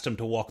you asked them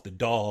to walk the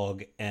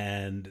dog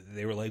and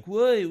they were like,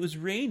 what, it was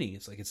raining.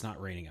 It's like, it's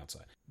not raining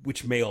outside,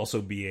 which may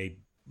also be a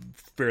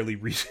fairly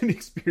recent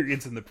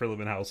experience in the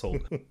Prerelease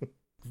household.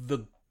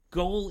 The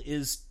goal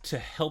is to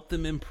help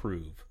them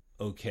improve,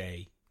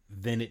 okay?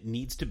 Then it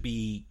needs to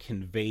be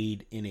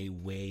conveyed in a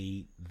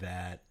way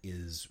that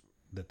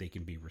they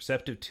can be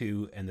receptive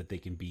to and that they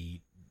can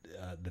be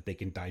that they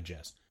can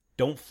digest.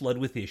 Don't flood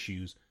with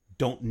issues.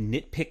 Don't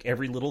nitpick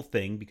every little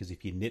thing, because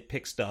if you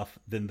nitpick stuff,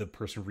 then the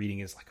person reading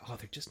is like, oh,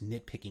 they're just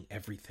nitpicking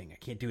everything. I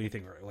can't do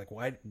anything right. Like,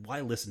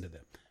 why listen to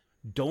them?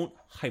 Don't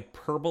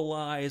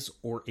hyperbolize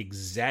or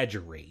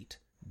exaggerate,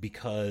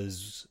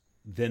 because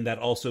then that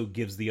also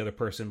gives the other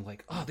person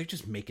like, oh, they're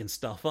just making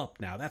stuff up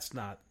now. That's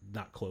not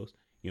close.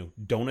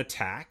 Don't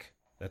attack.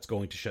 That's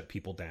going to shut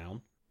people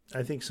down.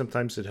 I think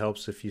sometimes it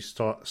helps if you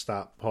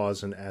stop,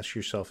 pause, and ask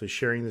yourself, is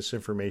sharing this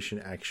information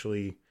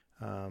actually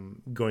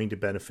going to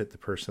benefit the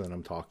person that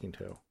I'm talking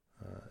to.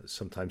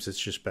 Sometimes it's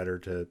just better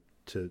to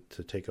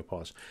take a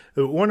pause.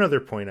 One other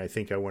point I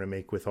think I want to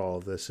make with all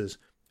of this is,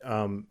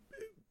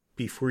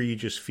 before you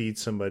just feed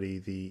somebody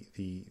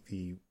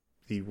the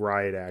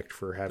riot act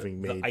for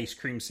having made the ice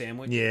cream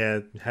sandwich. Yeah,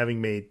 having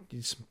made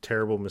some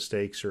terrible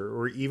mistakes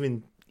or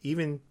even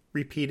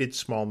repeated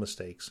small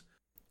mistakes.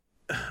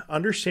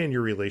 Understand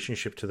your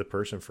relationship to the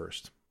person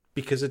first,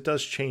 because it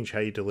does change how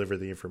you deliver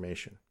the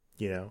information.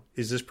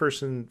 Is this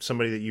person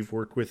somebody that you've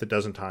worked with a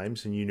dozen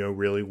times and you know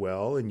really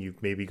well, and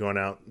you've maybe gone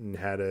out and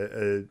had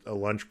a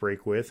lunch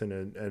break with and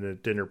a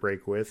dinner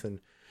break with, and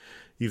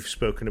you've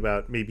spoken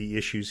about maybe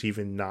issues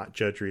even not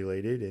judge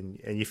related,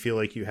 and you feel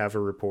like you have a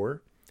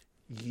rapport?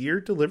 Your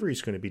delivery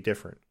is going to be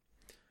different.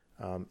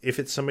 If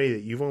it's somebody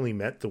that you've only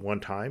met the one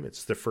time,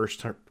 it's the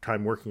first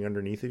time working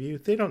underneath of you,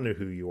 they don't know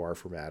who you are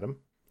from Adam.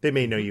 They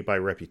may know you by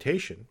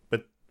reputation,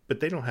 but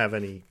they don't have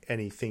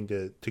anything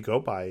to go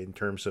by in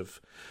terms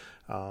of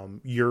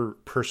your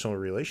personal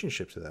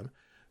relationship to them.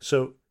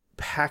 So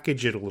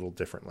package it a little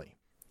differently.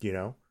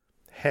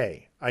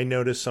 Hey, I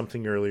noticed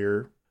something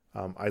earlier.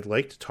 I'd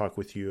like to talk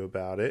with you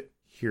about it.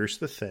 Here's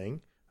the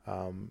thing.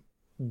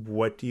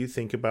 What do you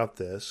think about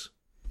this?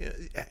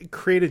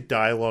 Create a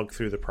dialogue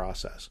through the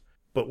process.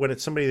 But when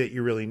it's somebody that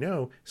you really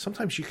know,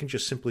 sometimes you can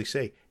just simply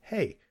say,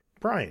 hey,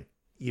 Bryan,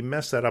 you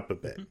messed that up a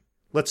bit.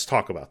 Let's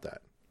talk about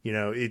that.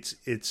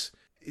 It's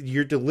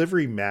your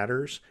delivery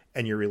matters,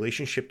 and your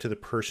relationship to the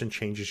person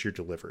changes your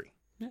delivery.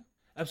 Yeah,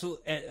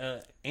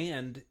 absolutely.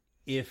 And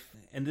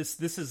this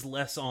is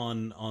less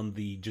on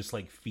the just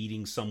like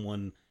feeding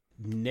someone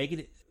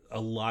a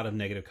lot of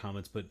negative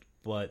comments,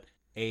 but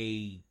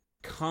a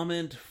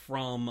comment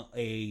from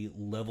a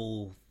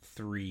level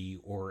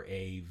 3 or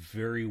a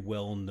very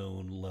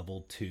well-known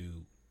level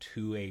 2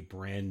 to a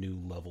brand new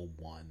level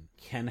 1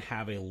 can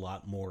have a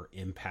lot more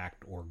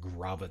impact or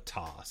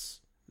gravitas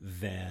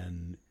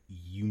than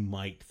you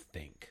might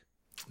think.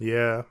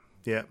 Yeah.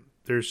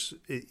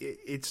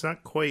 It's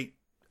not quite,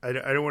 I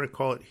don't want to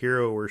call it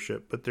hero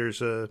worship, but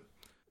there's a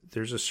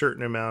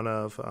certain amount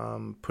of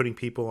putting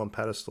people on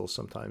pedestals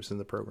sometimes in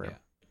the program. Yeah.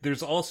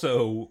 There's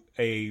also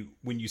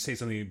when you say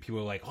something, people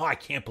are like, oh, I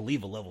can't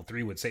believe a level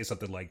 3 would say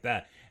something like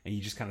that. And you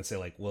just kind of say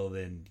like, well,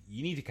 then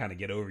you need to kind of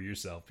get over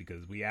yourself,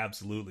 because we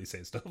absolutely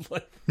say stuff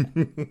like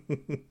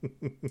that.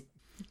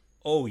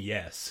 Oh,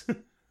 yes.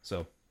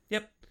 So,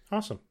 yep.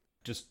 Awesome.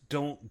 Just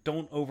don't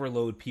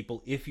overload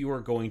people if you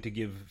are going to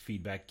give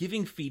feedback.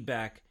 Giving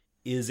feedback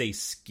is a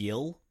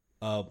skill,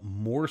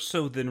 more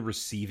so than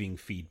receiving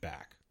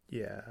feedback.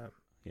 Yeah.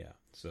 Yeah.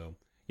 So,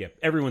 yeah,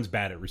 everyone's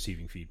bad at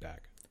receiving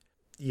feedback.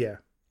 Yeah.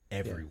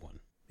 Everyone.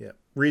 Yeah.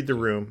 Read the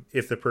room.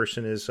 If the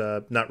person is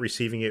not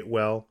receiving it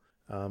well,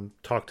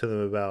 talk to them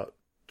about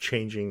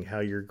changing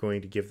how you're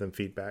going to give them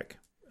feedback.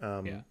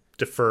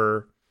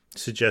 Defer,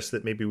 suggest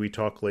that maybe we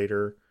talk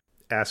later,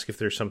 ask if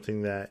there's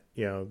something that,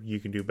 you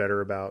can do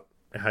better about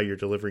how you're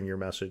delivering your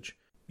message.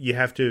 You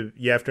have to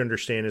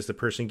understand, as the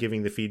person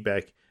giving the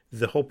feedback,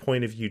 the whole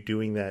point of you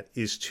doing that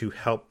is to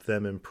help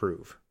them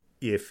improve.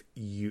 If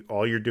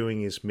all you're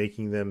doing is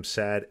making them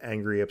sad,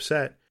 angry,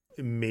 upset,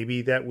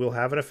 maybe that will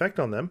have an effect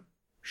on them.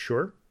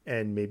 Sure.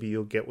 And maybe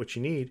you'll get what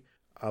you need.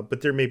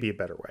 But there may be a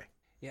better way.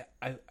 Yeah,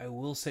 I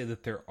will say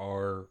that there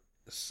are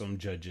some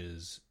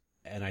judges,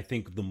 and I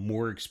think the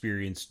more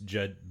experience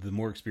that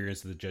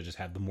the judges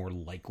have, the more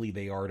likely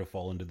they are to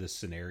fall into this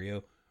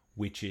scenario,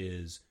 which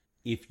is,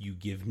 if you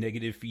give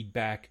negative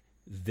feedback,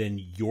 then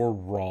you're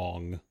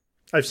wrong.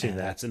 I've seen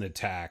that. That's an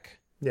attack.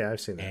 Yeah,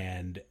 I've seen that.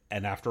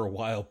 And after a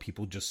while,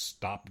 people just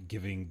stop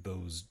giving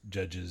those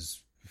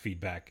judges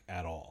feedback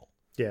at all.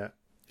 Yeah.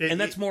 And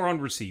that's more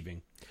on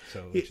receiving.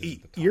 So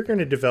you're going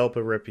to develop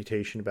a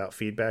reputation about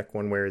feedback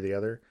one way or the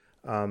other.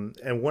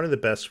 And one of the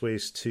best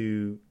ways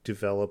to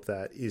develop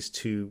that is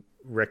to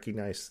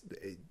recognize,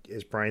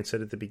 as Bryan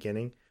said at the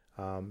beginning,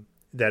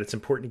 that it's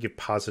important to give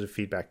positive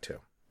feedback too.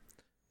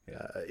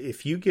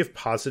 If you give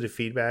positive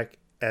feedback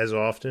as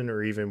often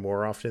or even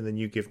more often than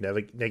you give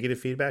negative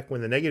feedback,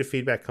 when the negative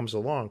feedback comes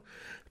along,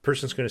 the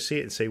person's going to see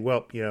it and say,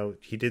 well,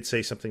 he did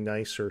say something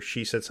nice, or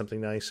she said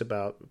something nice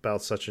about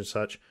such and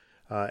such.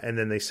 And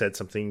then they said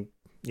something,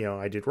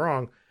 I did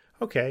wrong.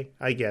 Okay,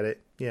 I get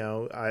it.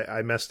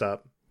 I messed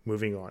up.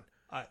 Moving on.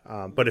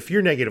 But if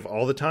you're negative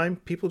all the time,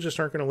 people just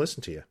aren't going to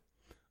listen to you.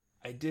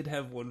 I did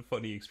have one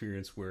funny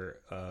experience where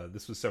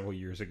this was several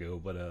years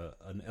ago, but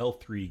an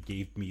L3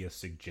 gave me a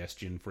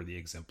suggestion for the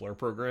exemplar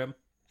program,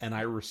 and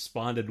I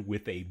responded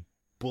with a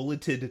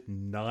bulleted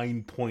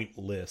 9-point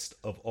list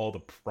of all the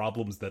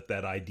problems that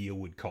idea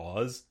would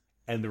cause.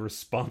 And the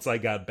response I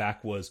got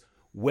back was,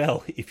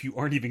 well, if you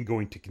aren't even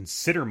going to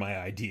consider my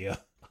idea,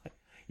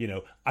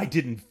 I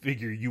didn't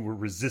figure you were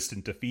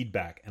resistant to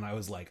feedback. And I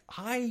was like,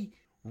 I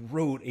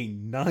wrote a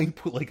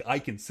 9-point, like, I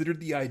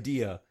considered the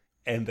idea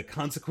and the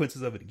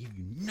consequences of it, give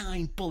you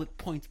 9 bullet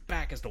points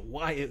back as to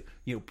why it,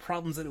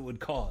 problems that it would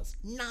cause.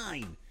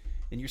 9!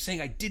 And you're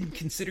saying I didn't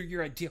consider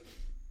your idea.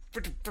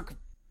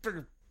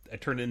 I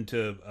turned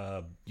into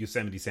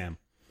Yosemite Sam.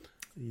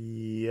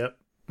 Yep.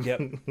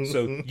 Yep.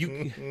 So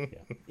you. Yeah.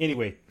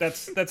 Anyway,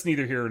 that's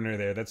neither here nor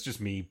there. That's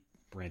just me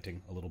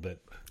ranting a little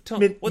bit.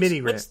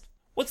 Mini rant.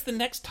 What's the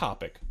next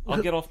topic?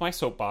 I'll get off my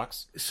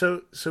soapbox.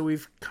 So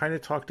we've kind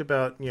of talked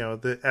about,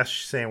 the S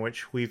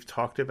sandwich. We've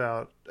talked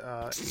about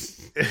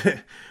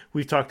the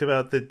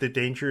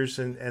dangers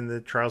and the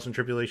trials and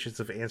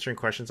tribulations of answering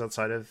questions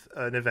outside of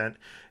an event.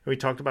 And we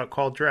talked about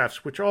called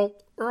drafts, which are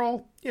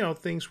all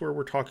things where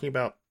we're talking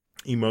about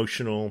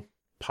emotional,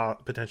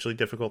 potentially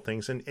difficult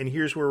things. And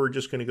here's where we're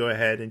just going to go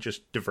ahead and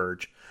just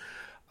diverge.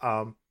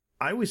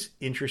 I was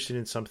interested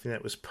in something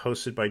that was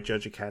posted by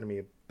Judge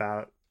Academy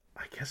about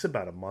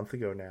a month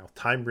ago now.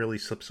 Time really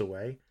slips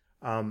away.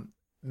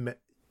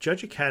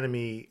 Judge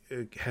Academy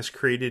has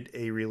created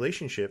a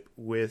relationship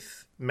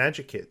with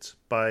MagicKids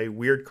by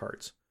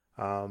Weirdcards.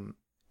 And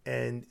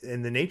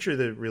the nature of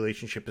the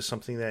relationship is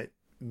something that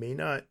may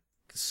not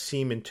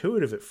seem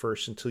intuitive at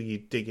first until you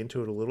dig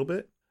into it a little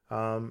bit.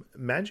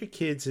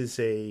 MagicKids is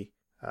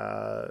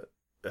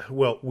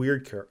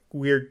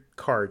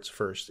Weirdcards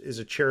first is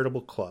a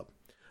charitable club.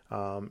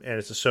 And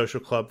it's a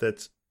social club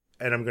that's,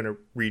 and I'm going to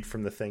read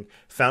from the thing,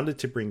 founded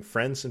to bring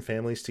friends and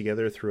families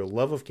together through a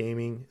love of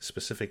gaming,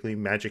 specifically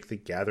Magic the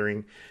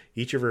Gathering.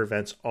 Each of our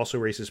events also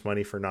raises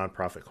money for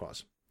nonprofit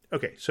cause.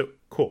 Okay, so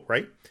cool,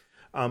 right?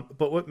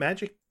 But what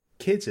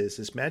MagicKids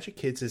is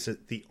MagicKids is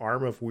the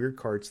arm of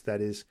Weirdcards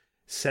that is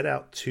set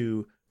out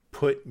to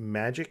put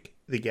Magic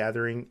the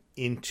Gathering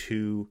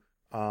into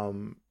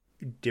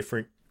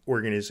different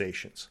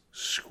organizations,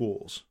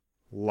 schools,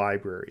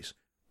 libraries,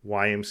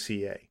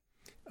 YMCA.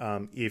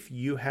 If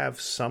you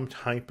have some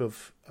type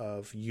of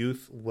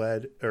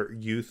youth-led or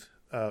youth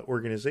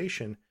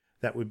organization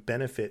that would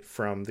benefit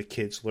from the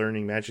kids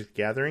learning Magic the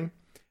Gathering,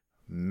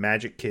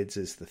 MagicKids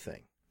is the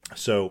thing.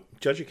 So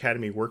Judge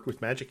Academy worked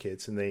with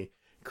MagicKids, and they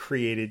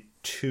created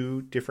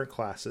 2 different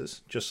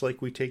classes, just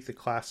like we take the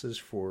classes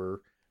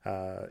for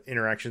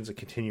interactions and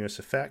continuous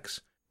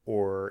effects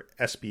or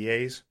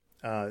SBAs.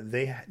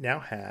 They now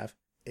have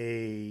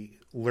a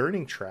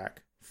learning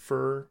track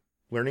for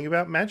learning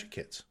about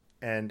MagicKids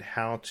and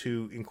how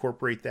to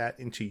incorporate that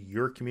into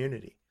your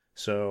community.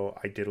 So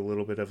I did a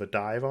little bit of a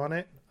dive on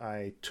it.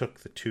 I took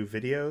the 2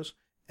 videos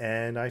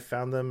and I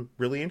found them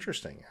really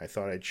interesting. I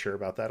thought I'd share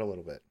about that a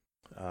little bit.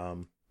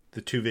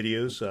 The 2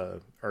 videos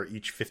are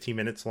each 15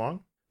 minutes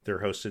long. They're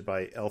hosted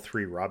by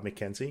L3 Rob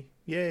McKenzie.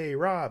 Yay,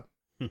 Rob!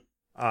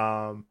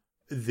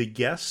 The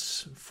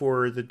guests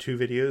for the 2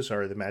 videos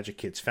are the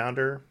MagicKids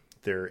founder,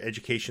 their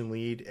education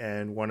lead,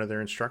 and one of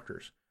their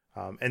instructors.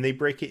 And they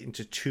break it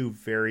into 2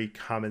 very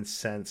common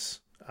sense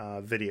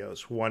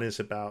videos. One is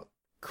about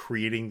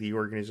creating the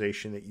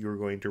organization that you're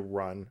going to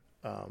run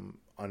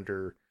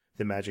under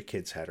the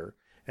MagicKids header.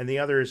 And the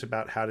other is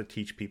about how to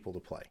teach people to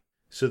play.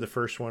 So the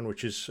first one,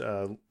 which is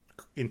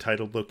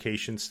entitled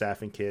Location,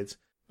 Staff, and Kids,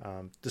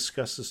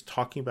 discusses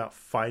talking about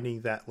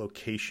finding that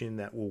location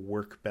that will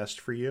work best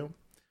for you.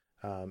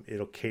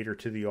 It'll cater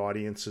to the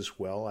audience as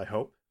well, I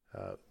hope.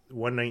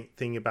 One nice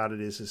thing about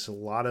it is a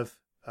lot of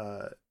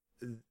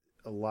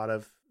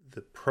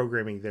the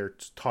programming there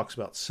talks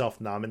about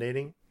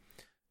self-nominating.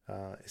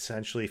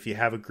 Essentially, if you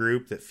have a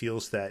group that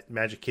feels that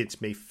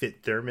MagicKids may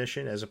fit their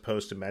mission as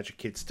opposed to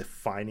MagicKids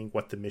defining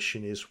what the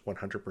mission is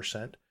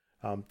 100%,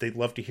 they'd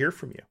love to hear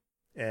from you.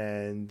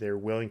 And they're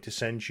willing to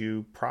send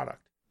you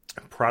product.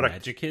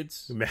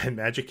 MagicKids?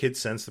 MagicKids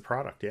sends the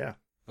product, yeah.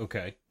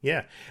 Okay.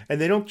 Yeah. And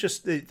they don't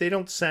just, they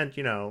don't send,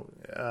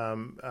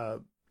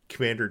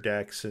 commander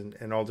decks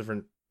and all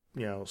different,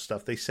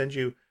 stuff. They send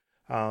you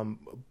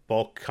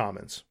bulk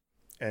commons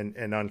and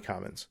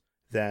uncommons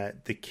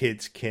that the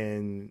kids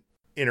can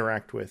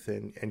interact with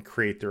and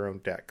create their own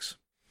decks.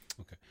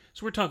 Okay.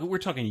 So we're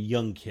talking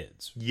young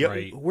kids, yeah,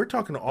 right? We're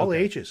talking all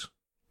ages.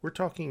 We're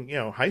talking,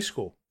 high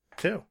school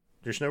too.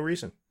 There's no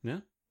reason. Yeah.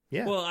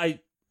 Yeah. Well,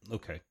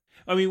 okay.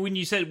 I mean, when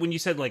you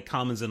said like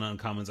commons and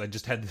uncommons, I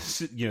just had this,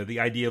 the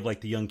idea of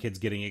like the young kids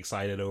getting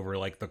excited over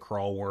like the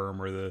crawl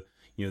worm or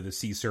the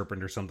sea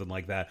serpent or something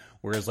like that.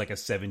 Whereas like a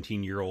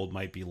 17-year-old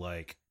might be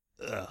like,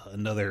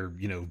 another,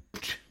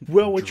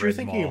 Well, what you're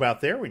thinking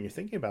about there when you're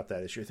thinking about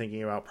that is you're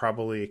thinking about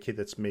probably a kid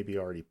that's maybe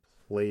already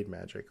played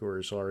Magic or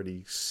has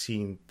already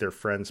seen their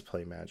friends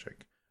play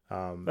Magic.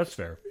 That's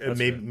fair.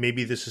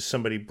 Maybe this is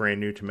somebody brand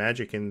new to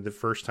Magic, and the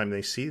first time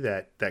they see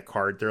that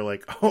card, they're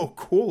like, "Oh,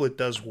 cool! It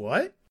does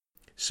what?"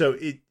 So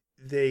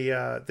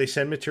they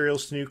send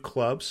materials to new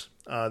clubs.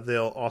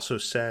 They'll also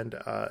send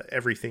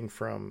everything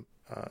from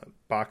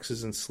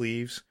boxes and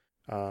sleeves.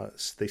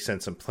 They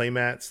send some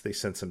playmats. They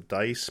send some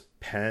dice,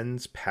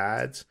 pens,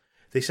 pads.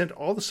 They send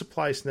all the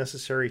supplies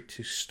necessary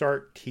to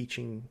start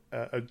teaching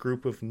a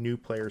group of new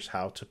players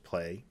how to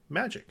play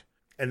Magic.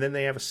 And then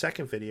they have a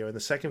second video. And the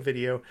second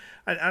video,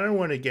 I don't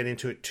want to get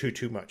into it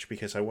too much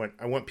because I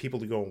want people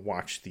to go and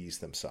watch these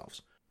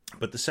themselves.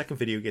 But the second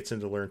video gets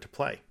into learn to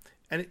play.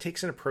 And it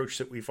takes an approach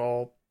that we've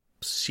all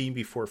seen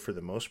before for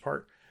the most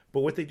part.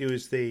 But what they do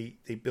is they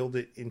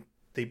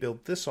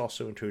build this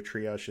also into a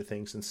triage of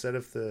things. Instead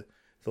of the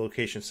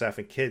location, staff,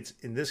 and kids,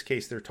 in this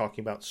case, they're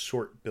talking about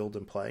sort, build,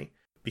 and play.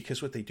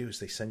 Because what they do is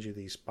they send you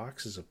these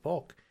boxes of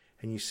bulk,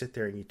 and you sit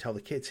there and you tell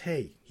the kids,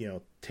 hey,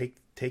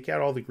 take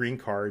out all the green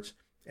cards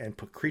and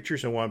put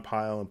creatures in one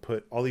pile and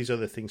put all these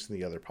other things in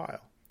the other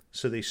pile.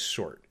 So they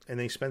sort, and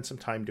they spend some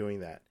time doing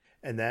that.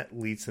 And that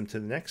leads them to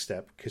the next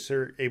step, because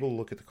they're able to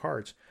look at the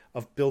cards,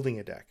 of building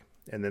a deck.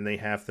 And then they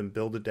have them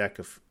build a deck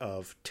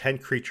of 10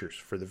 creatures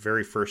for the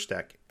very first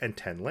deck and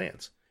 10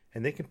 lands.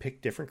 And they can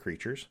pick different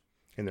creatures,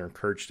 and they're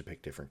encouraged to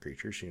pick different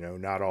creatures.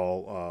 Not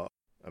all,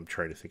 I'm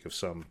trying to think of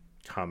some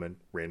common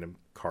random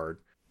card.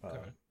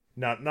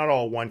 Not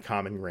all one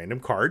common random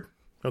card.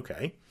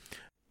 Okay.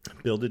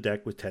 Build a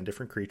deck with 10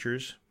 different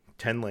creatures,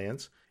 10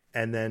 lands,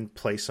 and then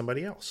play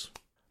somebody else.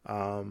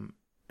 And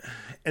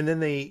then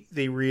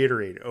they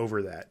reiterate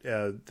over that.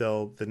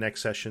 The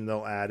next session,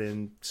 they'll add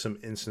in some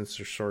instants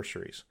or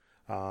sorceries.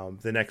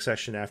 The next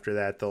session after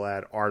that, they'll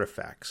add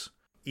artifacts.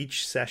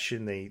 Each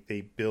session,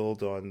 they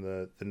build on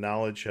the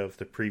knowledge of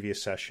the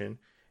previous session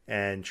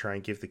and try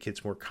and give the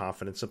kids more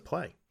confidence of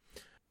play.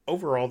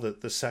 Overall,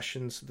 the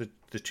sessions,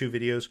 the 2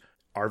 videos,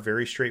 are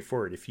very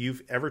straightforward. If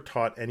you've ever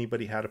taught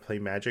anybody how to play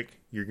Magic,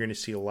 you're going to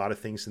see a lot of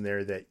things in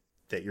there that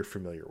you're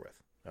familiar with.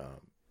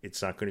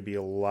 It's not going to be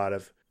a lot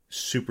of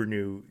super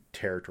new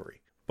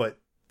territory. But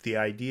the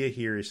idea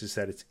here is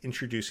that it's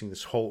introducing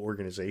this whole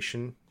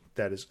organization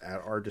that is at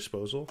our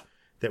disposal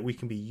that we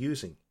can be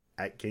using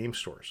at game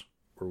stores,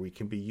 or we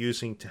can be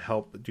using to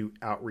help do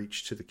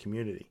outreach to the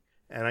community.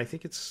 And I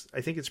think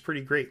it's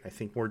pretty great. I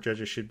think more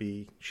judges should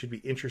be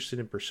interested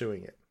in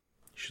pursuing it.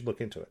 You should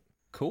look into it.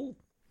 Cool.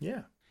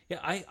 Yeah. Yeah,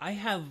 I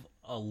have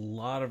a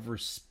lot of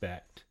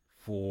respect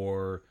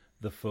for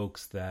the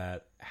folks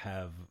that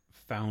have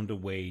found a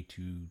way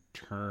to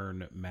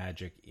turn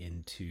Magic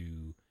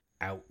into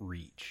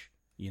outreach,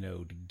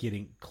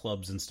 getting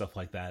clubs and stuff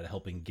like that,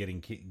 helping getting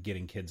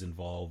kids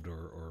involved,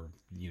 or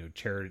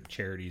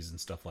charities and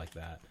stuff like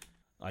that.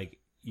 Like,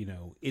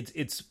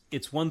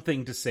 it's one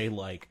thing to say,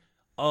 like,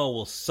 oh,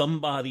 well,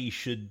 somebody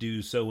should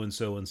do so and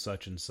so and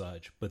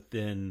such, but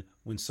then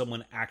when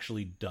someone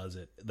actually does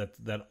it,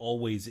 that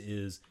always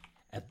is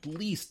at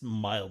least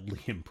mildly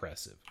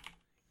impressive.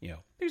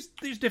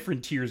 There's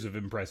different tiers of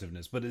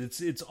impressiveness, but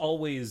it's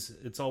always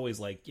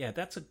like, yeah,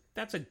 that's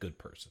a good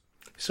person.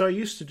 So I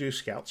used to do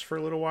scouts for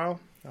a little while.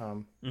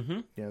 A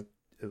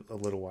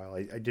little while.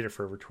 I did it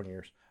for over 20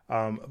 years.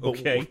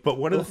 But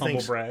one of the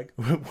things, brag.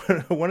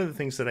 One of the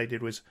things that I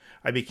did was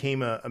I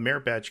became a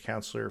merit badge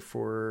counselor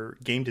for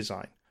game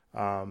design,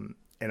 and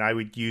I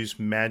would use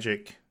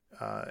Magic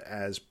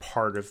as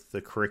part of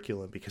the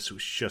curriculum because it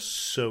was just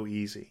so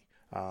easy.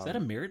 Is that a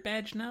merit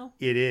badge now?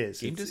 It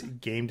is.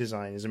 Game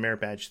design is a merit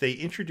badge. They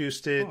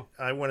introduced it,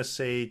 I want to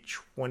say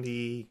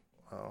I'm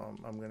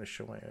going to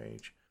show my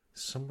age,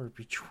 somewhere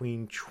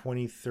between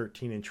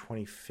 2013 and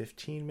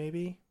 2015,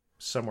 maybe.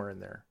 Somewhere in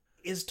there.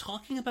 Is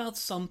talking about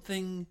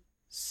something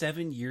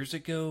 7 years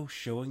ago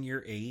showing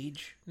your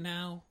age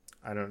now?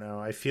 I don't know.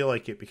 I feel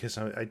like it because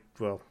I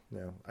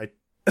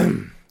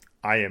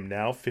am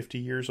now 50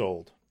 years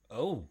old.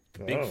 Oh,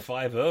 the big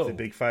 5-0. The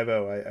big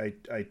 5-0.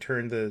 I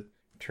turned the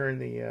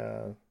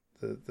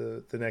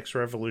next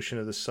revolution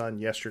of the sun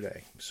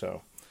yesterday.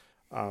 So,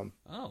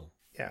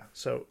 yeah.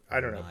 So I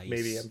don't know.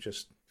 Maybe I'm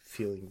just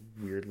feeling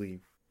weirdly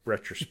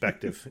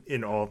retrospective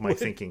in all of my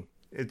thinking.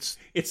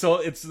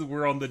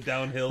 We're on the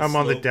downhill. I'm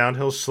slope. on the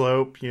downhill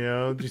slope.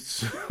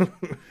 The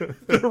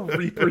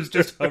Reaper's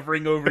just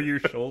hovering over your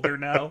shoulder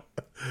now.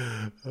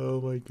 Oh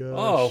my gosh.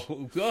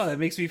 Oh god, that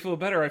makes me feel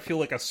better. I feel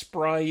like a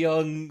spry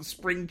young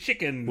spring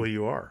chicken. Well,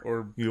 you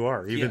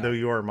are, even though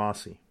you are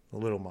mossy. A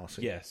little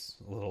mossy. Yes,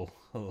 a little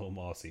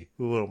mossy.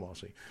 A little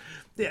mossy.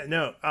 Yeah,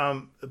 no,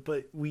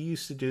 but we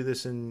used to do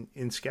this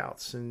in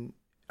Scouts, and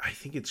I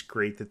think it's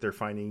great that they're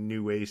finding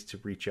new ways to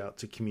reach out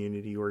to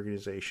community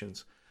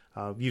organizations.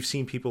 You've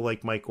seen people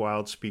like Mike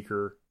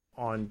Wildspeaker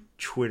on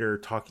Twitter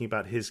talking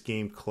about his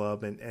game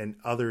club and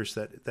others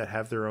that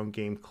have their own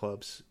game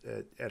clubs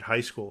at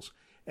high schools,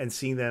 and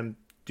seeing them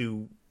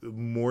do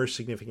more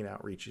significant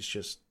outreach is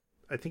just,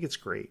 I think it's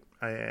great.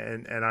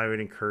 And I would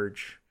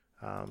encourage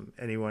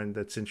anyone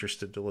that's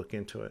interested to look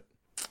into it.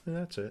 And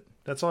that's it.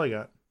 That's all I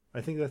got.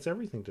 I think that's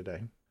everything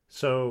today.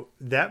 So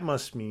that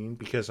must mean,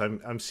 because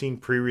I'm seeing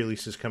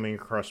pre-releases coming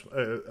across,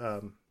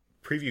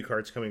 preview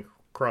cards coming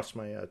across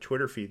my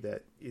Twitter feed,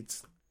 that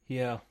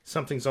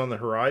something's on the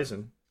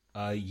horizon.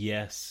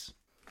 Yes,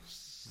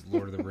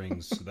 Lord of the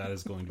Rings. So that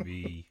is going to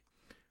be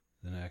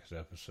the next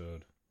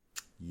episode.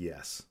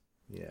 Yes,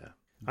 yeah,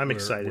 I'm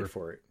excited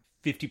for it.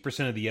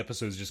 50% of the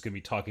episode is just going to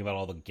be talking about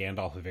all the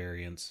Gandalf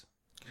variants.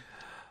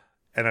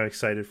 And I'm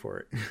excited for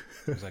it.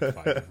 There's like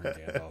 5 different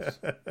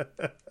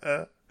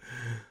Gandalfs.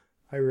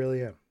 I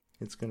really am.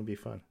 It's going to be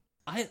fun.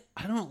 I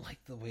don't like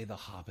the way the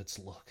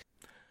hobbits look.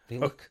 They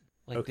look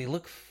they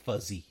look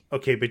fuzzy.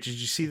 Okay, but did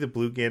you see the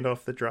blue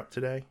Gandalf that dropped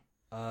today?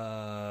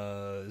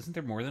 Isn't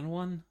there more than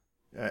one?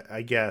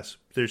 I guess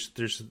there's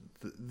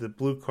the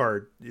blue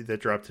card that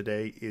dropped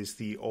today is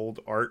the old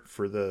art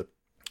for the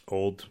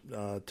old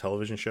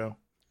television show.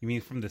 You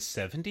mean from the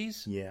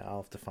 70s? Yeah,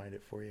 I'll have to find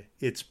it for you.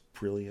 It's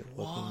brilliant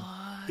looking.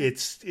 What?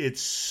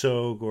 It's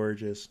so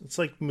gorgeous. It's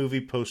like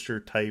movie poster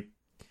type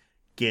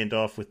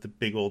Gandalf with the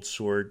big old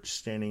sword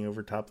standing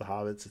over top the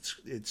hobbits.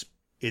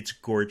 It's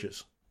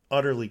gorgeous,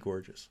 utterly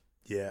gorgeous.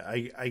 Yeah,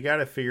 I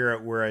gotta figure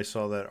out where I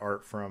saw that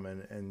art from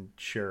and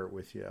share it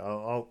with you.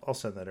 I'll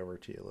send that over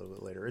to you a little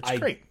bit later. It's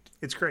great.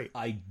 It's great.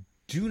 I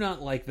do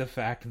not like the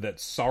fact that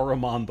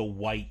Saruman the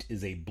White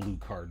is a blue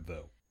card,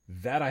 though.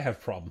 That I have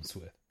problems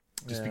with,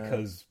 just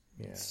because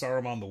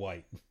Saruman the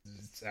White.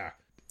 I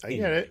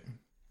get it.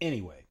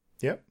 Anyway.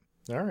 Yep.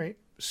 All right.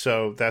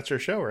 So that's our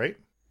show, right?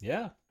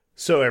 Yeah.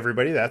 So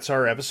everybody, that's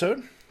our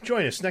episode.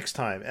 Join us next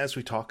time as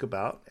we talk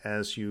about,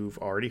 as you've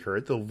already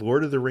heard, the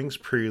Lord of the Rings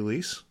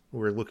pre-release.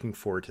 We're looking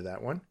forward to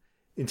that one.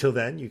 Until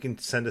then, you can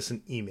send us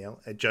an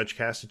email at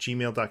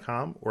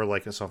judgecast@gmail.com or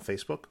like us on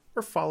Facebook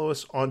or follow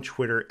us on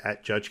Twitter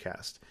at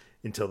JudgeCast.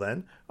 Until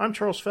then, I'm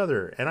Charles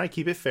Feather and I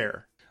keep it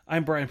fair.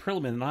 I'm Bryan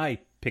Prerelease and I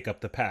pick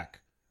up the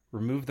pack,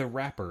 remove the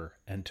wrapper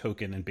and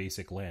token in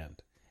basic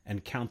land,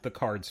 and count the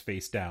cards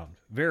face down.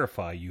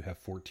 Verify you have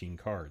 14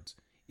 cards.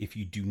 If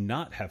you do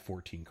not have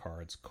 14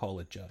 cards, call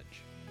a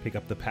judge. Pick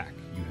up the pack.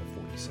 You have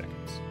 40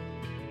 seconds.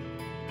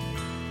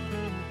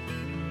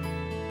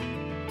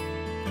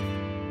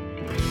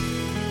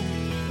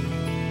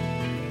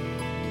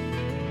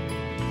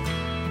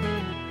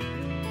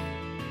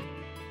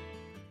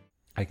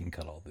 I can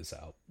cut all this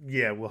out.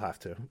 Yeah, we'll have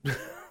to.